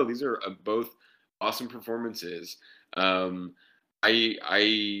guy? Like, no, these are both awesome performances. I'm thinking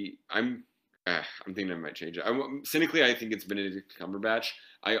I might change it. Cynically, I think it's Benedict Cumberbatch.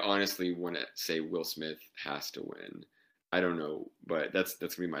 I honestly want to say Will Smith has to win. I don't know, but that's gonna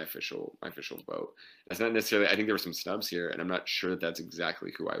be my official vote. That's not necessarily. I think there were some snubs here, and I'm not sure that that's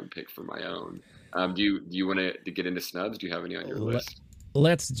exactly who I would pick for my own. Do you want to get into snubs? Do you have any on your list?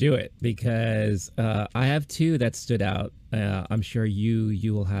 Let's do it, because I have two that stood out. I'm sure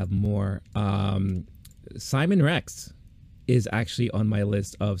you will have more. Simon Rex is actually on my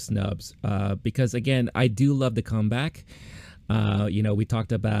list of snubs, because again, I do love the comeback. We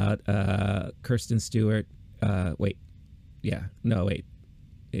talked about Kristen Stewart. Am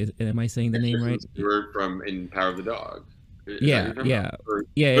I saying the name right? Stewart from In Power of the Dog. Yeah.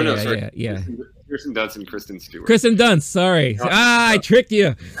 Kirsten Dunst and Kristen Stewart. Kristen Dunst, sorry. I tricked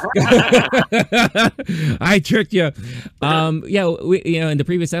you. I tricked you. In the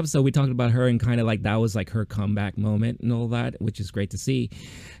previous episode, we talked about her and kind of like that was like her comeback moment and all that, which is great to see.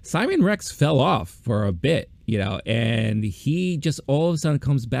 Simon Rex fell off for a bit, and he just all of a sudden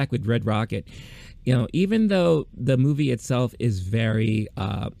comes back with Red Rocket. Even though the movie itself is very,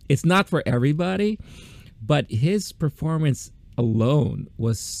 it's not for everybody, but his performance alone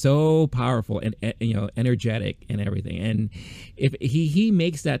was so powerful and energetic and everything. And if he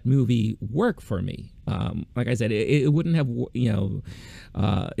makes that movie work for me, like I said, it wouldn't have,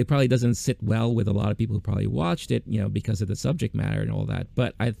 it probably doesn't sit well with a lot of people who probably watched it, because of the subject matter and all that.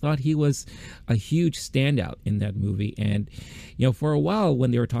 But I thought he was a huge standout in that movie. And, for a while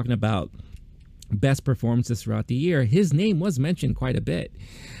when they were talking about best performances throughout the year, his name was mentioned quite a bit.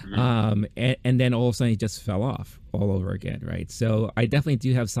 And then all of a sudden he just fell off all over again, right? So I definitely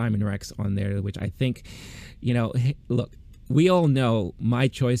do have Simon Rex on there, which I think, look, we all know my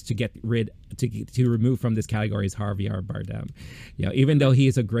choice to to remove from this category is Javier Bardem. Even though he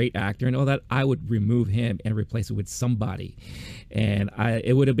is a great actor and all that, I would remove him and replace it with somebody. And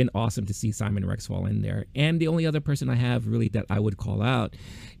it would have been awesome to see Simon Rex fall in there. And the only other person I have really that I would call out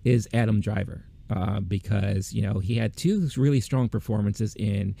is Adam Driver. Because, he had two really strong performances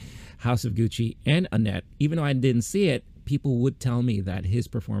in House of Gucci and Annette. Even though I didn't see it, people would tell me that his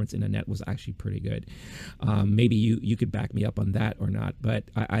performance in Annette was actually pretty good. Maybe you could back me up on that or not. But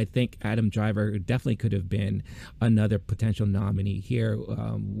I think Adam Driver definitely could have been another potential nominee here,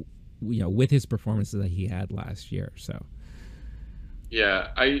 with his performances that he had last year. So. Yeah,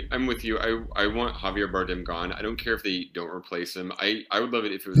 I'm with you. I want Javier Bardem gone. I don't care if they don't replace him. I would love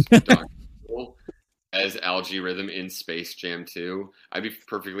it if it was Don as Algae Rhythm in Space Jam 2. I'd be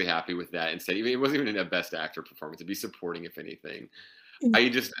perfectly happy with that. Instead, it wasn't even a Best Actor performance. It'd be supporting, if anything.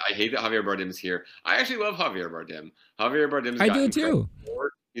 I hate that Javier Bardem is here. I actually love Javier Bardem. Javier Bardem's I do too.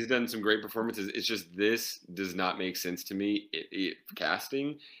 He's done some great performances. It's just this does not make sense to me.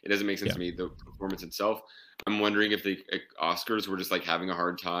 Casting, it doesn't make sense to me. The performance itself. I'm wondering if the Oscars were just like having a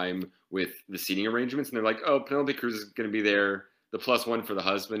hard time with the seating arrangements, and they're like, "Oh, Penelope Cruz is going to be there, the +1 for the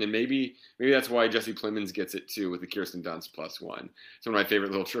husband," and maybe that's why Jesse Plemons gets it too with the Kirsten Dunst +1. It's one of my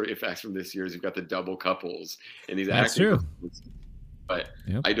favorite little trivia facts from this year is you've got the double couples and these actors. True. But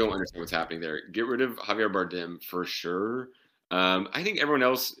I don't understand what's happening there. Get rid of Javier Bardem for sure. I think everyone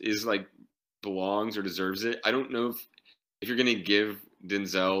else is like belongs or deserves it. I don't know if if you're gonna give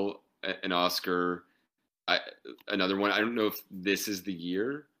Denzel an Oscar, I, another one. I don't know if this is the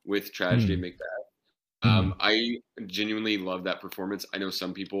year with Tragedy of Mm, Macbeth. mm, I genuinely love that performance. I know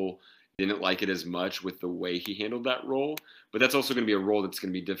some people didn't like it as much with the way he handled that role, but that's also going to be a role that's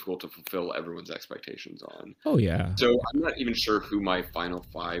going to be difficult to fulfill everyone's expectations on. oh yeah. So I'm not even sure who my final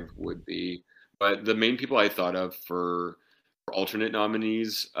five would be, but the main people I thought of for alternate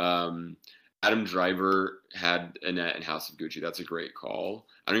nominees, Adam Driver had Annette and House of Gucci. That's a great call.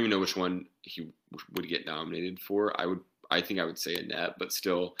 I don't even know which one he would get nominated for. I think I would say Annette, but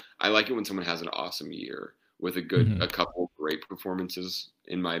still, I like it when someone has an awesome year with Hmm. a couple great performances.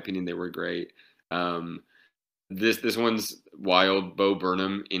 In my opinion, they were great. Um, this one's wild. Bo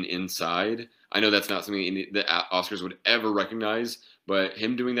Burnham in Inside. I know that's not something the Oscars would ever recognize, but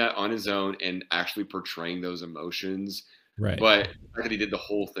him doing that on his own and actually portraying those emotions. Right. But the fact that he did the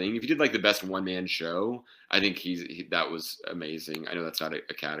whole thing, if he did like the best one man show, I think that was amazing. I know that's not a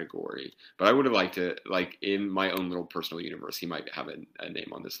category, but I would have liked to like in my own little personal universe, he might have a name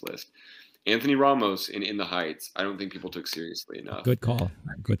on this list. Anthony Ramos in the Heights. I don't think people took seriously enough. Good call.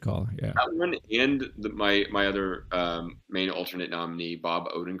 Good call. Yeah. That one and my other main alternate nominee, Bob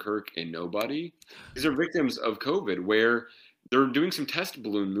Odenkirk in Nobody. These are victims of COVID, where they're doing some test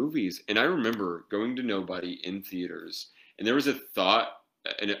balloon movies, and I remember going to Nobody in theaters, and there was a thought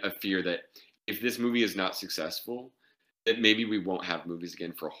and a fear that if this movie is not successful, that maybe we won't have movies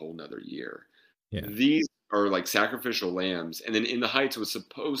again for a whole nother year. Yeah. These are like sacrificial lambs, and then In the Heights was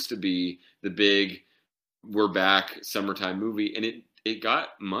supposed to be the big we're back summertime movie, and it got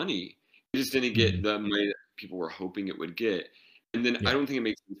money. It just didn't get Hmm. the money that people were hoping it would get. And then I Yeah. don't think it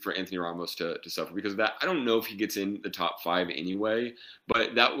makes sense for Anthony Ramos to suffer because of that. I don't know if he gets in the top five anyway,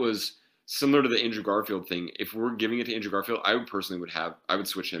 but that was similar to the Andrew Garfield thing. If we're giving it to Andrew Garfield, I would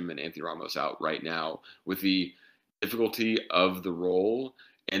switch him and Anthony Ramos out right now with the difficulty of the role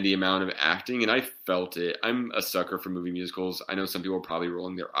and the amount of acting, and I felt it. I'm a sucker for movie musicals. I know some people are probably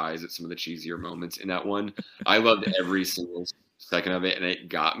rolling their eyes at some of the cheesier moments in that one. I loved every single second of it, and it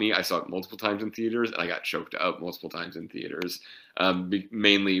got me. I saw it multiple times in theaters, and I got choked up multiple times in theaters,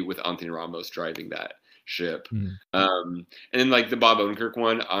 mainly with Anthony Ramos driving that ship. Mm. And then like the Bob Odenkirk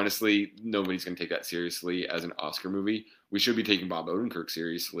one, honestly, nobody's going to take that seriously as an Oscar movie. We should be taking Bob Odenkirk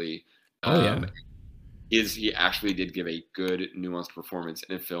seriously. Oh yeah. Um, is he actually did give a good nuanced performance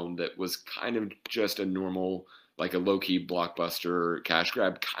in a film that was kind of just a normal like a low-key blockbuster cash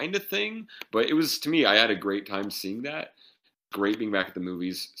grab kind of thing, but it was to me I had a great time seeing that, great being back at the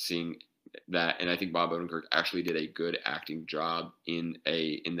movies seeing that, and I think Bob Odenkirk actually did a good acting job in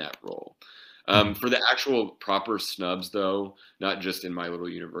that role. Hmm. For the actual proper snubs though, not just in my little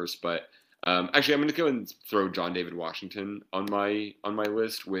universe, but actually I'm going to go and throw John David Washington on my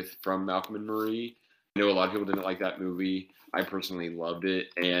list with From Malcolm and Marie. I know a lot of people didn't like that movie. I personally loved it,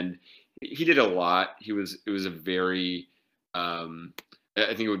 and he did a lot. It was a very I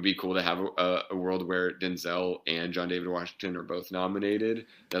think it would be cool to have a world where Denzel and John David Washington are both nominated.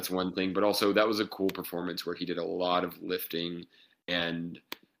 That's one thing, but also that was a cool performance where he did a lot of lifting and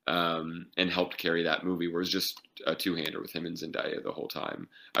and helped carry that movie. Where it was just a two-hander with him and Zendaya the whole time.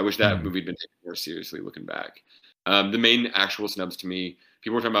 I wish that Hmm. movie had been taken more seriously looking back. The main actual snubs to me,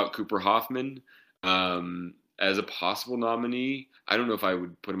 people were talking about Cooper Hoffman as a possible nominee. I don't know if I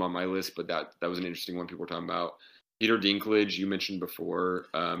would put him on my list, but that was an interesting one people were talking about. Peter Dinklage, you mentioned before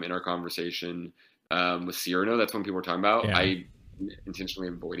in our conversation with Cyrano. That's one people were talking about. Yeah. I intentionally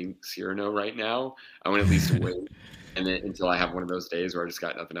avoiding Cyrano right now. I want at least wait and then until I have one of those days where I just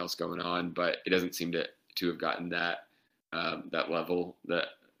got nothing else going on. But it doesn't seem to have gotten that level that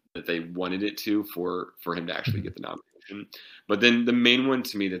they wanted it to for him to actually Mhm. get the nomination. But then the main one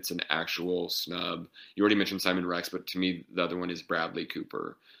to me that's an actual snub. You already mentioned Simon Rex, but to me the other one is Bradley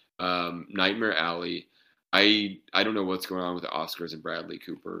Cooper. Nightmare Alley. I don't know what's going on with the Oscars and Bradley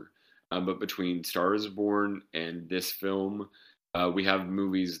Cooper, but between Star is Born and this film, we have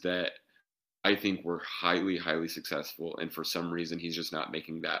movies that I think were highly successful, and for some reason he's just not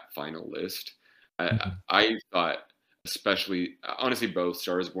making that final list. Mhm. I thought, especially honestly, both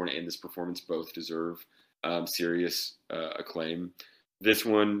Star is Born and this performance both deserve serious acclaim. This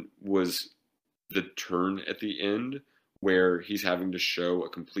one was the turn at the end where he's having to show a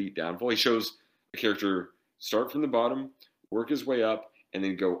complete downfall. He shows a character start from the bottom, work his way up, and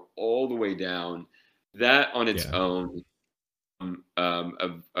then go all the way down. That on its Yeah. own,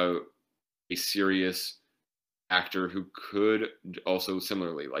 a serious actor who could also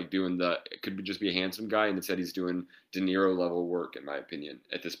similarly like doing it could just be a handsome guy, and instead he's doing De Niro level work in my opinion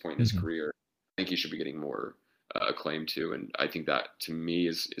at this point in his Mhm. career. I think he should be getting more. acclaim to, and I think that to me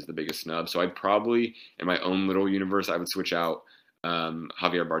is the biggest snub. So I'd probably, in my own little universe, I would switch out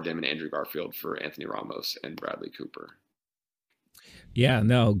Javier Bardem and Andrew Garfield for Anthony Ramos and Bradley Cooper. Yeah,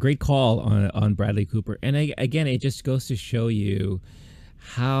 no, great call on Bradley Cooper. And again, it just goes to show you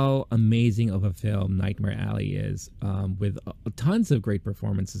how amazing of a film Nightmare Alley is, with tons of great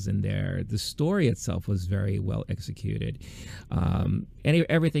performances in there. The story itself was very well executed.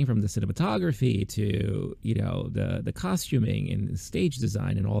 Everything from the cinematography to, the costuming and stage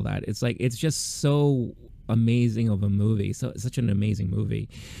design and all that. It's like, it's just so amazing of a movie. So such an amazing movie.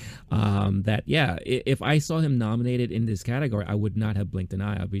 That, yeah, if I saw him nominated in this category, I would not have blinked an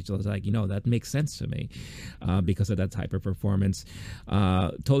eye. I'd be just like, that makes sense to me, because of that type of performance.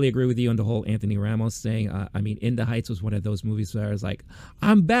 Totally agree with you on the whole Anthony Ramos thing. I mean, In the Heights was one of those movies where I was like,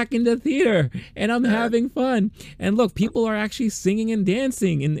 I'm back in the theater and I'm having fun. And look, people are actually singing and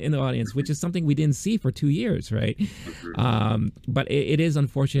dancing in the audience, which is something we didn't see for 2 years, right? But it is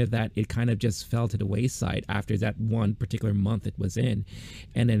unfortunate that it kind of just fell to the wayside after that one particular month it was in,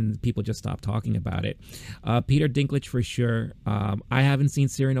 and then people just stopped talking about it. Peter Dinklage for sure. I haven't seen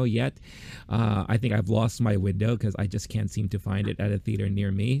Cyrano yet. I think I've lost my window because I just can't seem to find it at a theater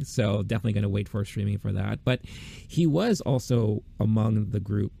near me. So definitely going to wait for streaming for that. But he was also among the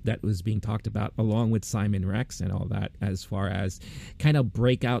group that was being talked about, along with Simon Rex and all that, as far as kind of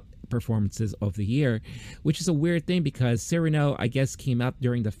breakout performances of the year, which is a weird thing because Cyrano, I guess, came out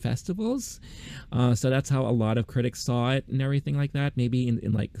during the festivals. So that's how a lot of critics saw it and everything like that. Maybe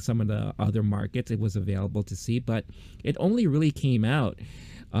in like some of the other markets it was available to see, but it only really came out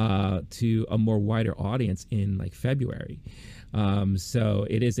to a more wider audience in like February. So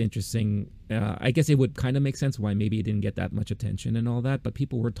it is interesting. I guess it would kind of make sense why maybe it didn't get that much attention and all that, but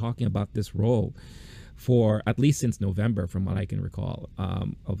people were talking about this role for at least since November, from what I can recall,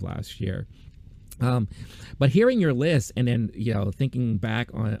 of last year. But hearing your list and then, thinking back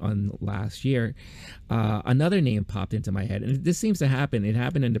on last year, another name popped into my head. And this seems to happen. It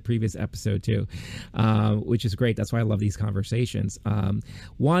happened in the previous episode too, which is great. That's why I love these conversations.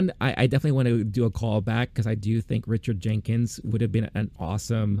 One, I definitely want to do a call back because I do think Richard Jenkins would have been an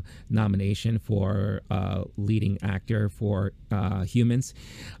awesome nomination for leading actor for Humans.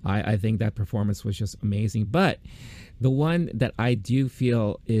 I think that performance was just amazing. But the one that I do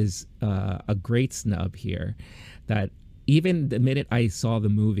feel is a great snub here, that even the minute I saw the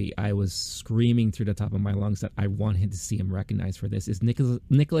movie, I was screaming through the top of my lungs that I wanted to see him recognized for this, is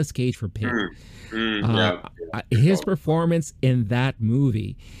Nicolas Cage for Pig. His performance in that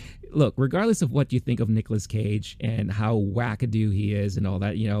movie. Look, regardless of what you think of Nicolas Cage and how wackadoo he is and all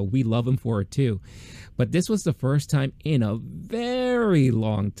that, we love him for it too. But this was the first time in a very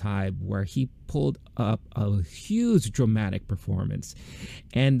long time where he pulled up a huge dramatic performance.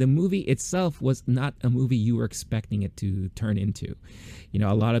 And the movie itself was not a movie you were expecting it to turn into.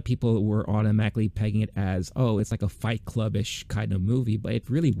 A lot of people were automatically pegging it as, oh, it's like a Fight Club-ish kind of movie, but it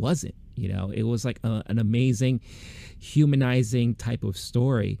really wasn't. It was like an amazing, humanizing type of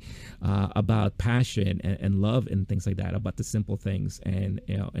story about passion and love and things like that, about the simple things and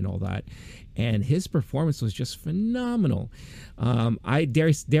all that. And his performance was just phenomenal. I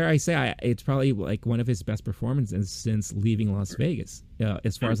dare I say it's probably like one of his best performances since Leaving Las Vegas,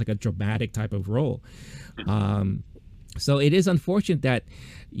 as far as like a dramatic type of role. So it is unfortunate that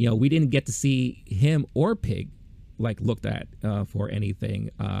we didn't get to see him or Pig like looked at for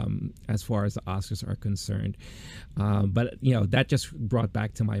anything as far as the Oscars are concerned. But that just brought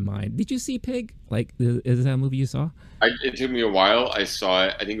back to my mind. Did you see Pig? Like, is that a movie you saw? It took me a while. I saw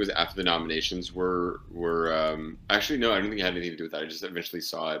it. I think it was after the nominations were actually, no, I don't think it had anything to do with that. I just eventually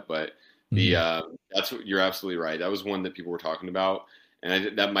saw it. But that's what, you're absolutely right. That was one that people were talking about,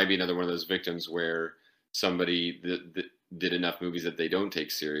 and that might be another one of those victims where somebody that did enough movies that they don't take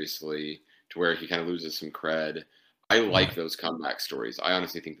seriously to where he kind of loses some cred. I like those comeback stories. I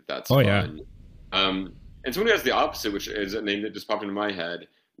honestly think that that's fun. Yeah. And someone who has the opposite, which is a name that just popped into my head,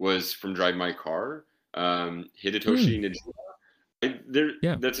 was from Drive My Car, Hidetoshi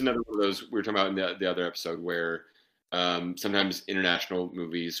Najima. That's another one of those we were talking about in the other episode where sometimes international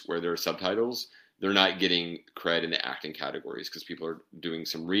movies where there are subtitles, they're not getting cred in the acting categories because people are doing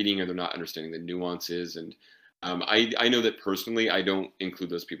some reading or they're not understanding the nuances. And I know that personally, I don't include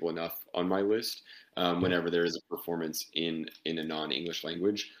those people enough on my list whenever there is a performance in a non-English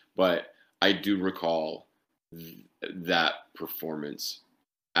language. But I do recall that performance.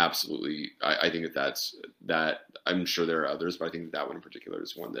 Absolutely. I think that's I'm sure there are others, but I think that one in particular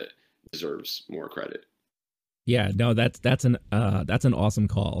is one that deserves more credit. Yeah, no, that's an awesome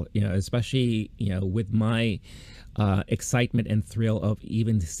call. Especially with my excitement and thrill of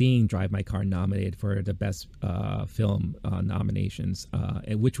even seeing Drive My Car nominated for the best film nominations,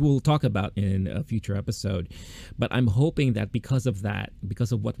 which we'll talk about in a future episode. But I'm hoping that because of that,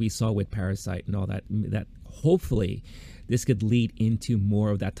 because of what we saw with Parasite and all that, that hopefully this could lead into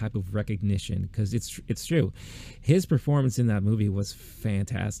more of that type of recognition, because it's true, his performance in that movie was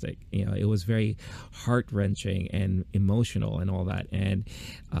fantastic. It was very heart-wrenching and emotional and all that. And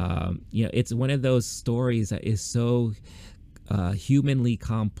it's one of those stories that is so humanly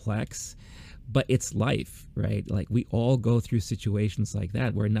complex, but it's life, right? Like, we all go through situations like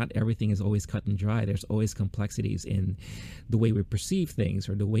that where not everything is always cut and dry. There's always complexities in the way we perceive things,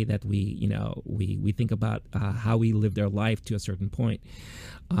 or the way that we think about how we lived our life to a certain point.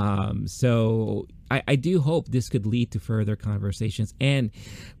 So I do hope this could lead to further conversations and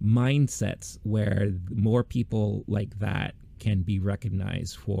mindsets where more people like that can be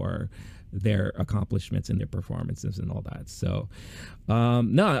recognized for their accomplishments and their performances and all that. So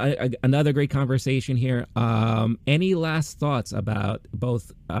another great conversation here. Any last thoughts about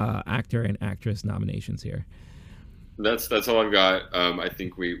both actor and actress nominations here? That's all I've got. I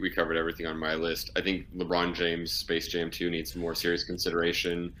think we covered everything on my list. I think LeBron James' Space Jam 2 needs more serious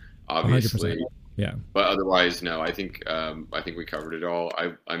consideration, obviously. 100%. Yeah. But otherwise, no. I think we covered it all.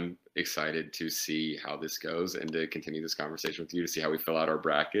 I'm excited to see how this goes and to continue this conversation with you, to see how we fill out our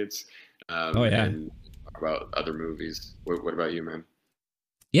brackets. And talk about other movies. What about you, man?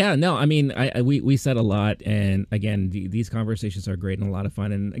 Yeah, no, I mean, we said a lot, and again, these conversations are great and a lot of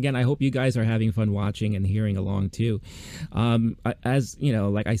fun. And again, I hope you guys are having fun watching and hearing along too. As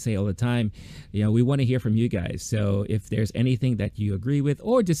like I say all the time, we want to hear from you guys. So if there's anything that you agree with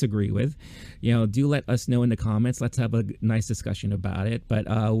or disagree with, do let us know in the comments. Let's have a nice discussion about it. But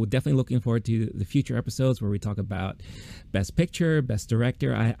we're definitely looking forward to the future episodes where we talk about Best Picture, Best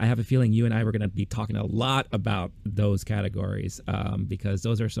Director. I have a feeling you and I were going to be talking a lot about those categories because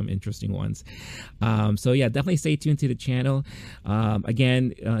those are some interesting ones. So yeah, definitely stay tuned to the channel.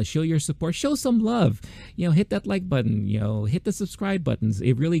 Again, show your support, show some love. Hit that like button. Hit the subscribe buttons.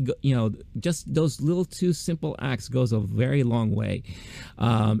 It really, just those little two simple acts goes a very long way.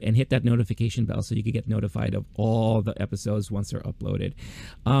 And hit that notification bell so you can get notified of all the episodes once they're uploaded.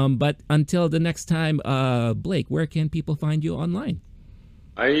 But until the next time, Blake, where can people find you online?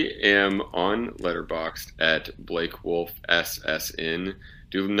 I am on Letterboxd at Blake Wolf SSN.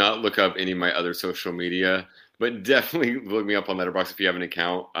 Do not look up any of my other social media, but definitely look me up on Letterboxd if you have an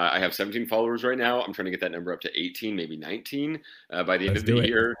account. I have 17 followers right now. I'm trying to get that number up to 18, maybe 19 by the end of the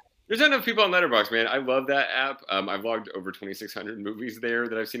year. There's not enough people on Letterboxd, man. I love that app. I've logged over 2,600 movies there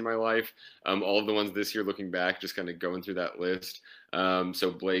that I've seen in my life. All of the ones this year, looking back, just kind of going through that list.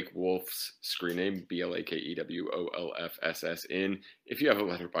 So Blake Wolf's screen name, BlakeWolfSSN. If you have a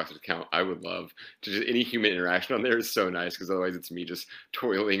Letterboxd account, I would love to just any human interaction on there is so nice, because otherwise it's me just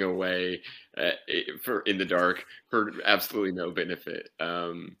toiling away in the dark for absolutely no benefit.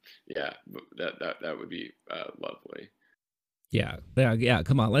 Yeah, that would be lovely. Yeah.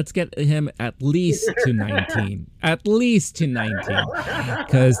 Come on, let's get him at least to 19, at least to 19,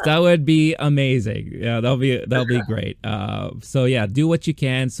 because that would be amazing. Yeah, that'll be great. So yeah, do what you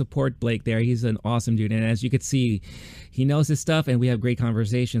can, support Blake there. He's an awesome dude, and as you could see, he knows his stuff, and we have great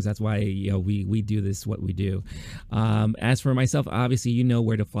conversations. That's why we do this, what we do. As for myself, obviously you know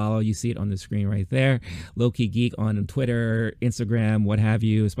where to follow. You see it on the screen right there. Low-Key Geek on Twitter, Instagram, what have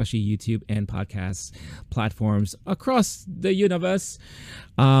you, especially YouTube and podcast platforms across the universe.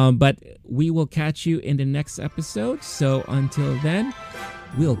 But we will catch you in the next episode. So until then,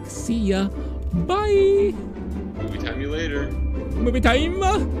 we'll see ya. Bye. Movie time you later. Movie time.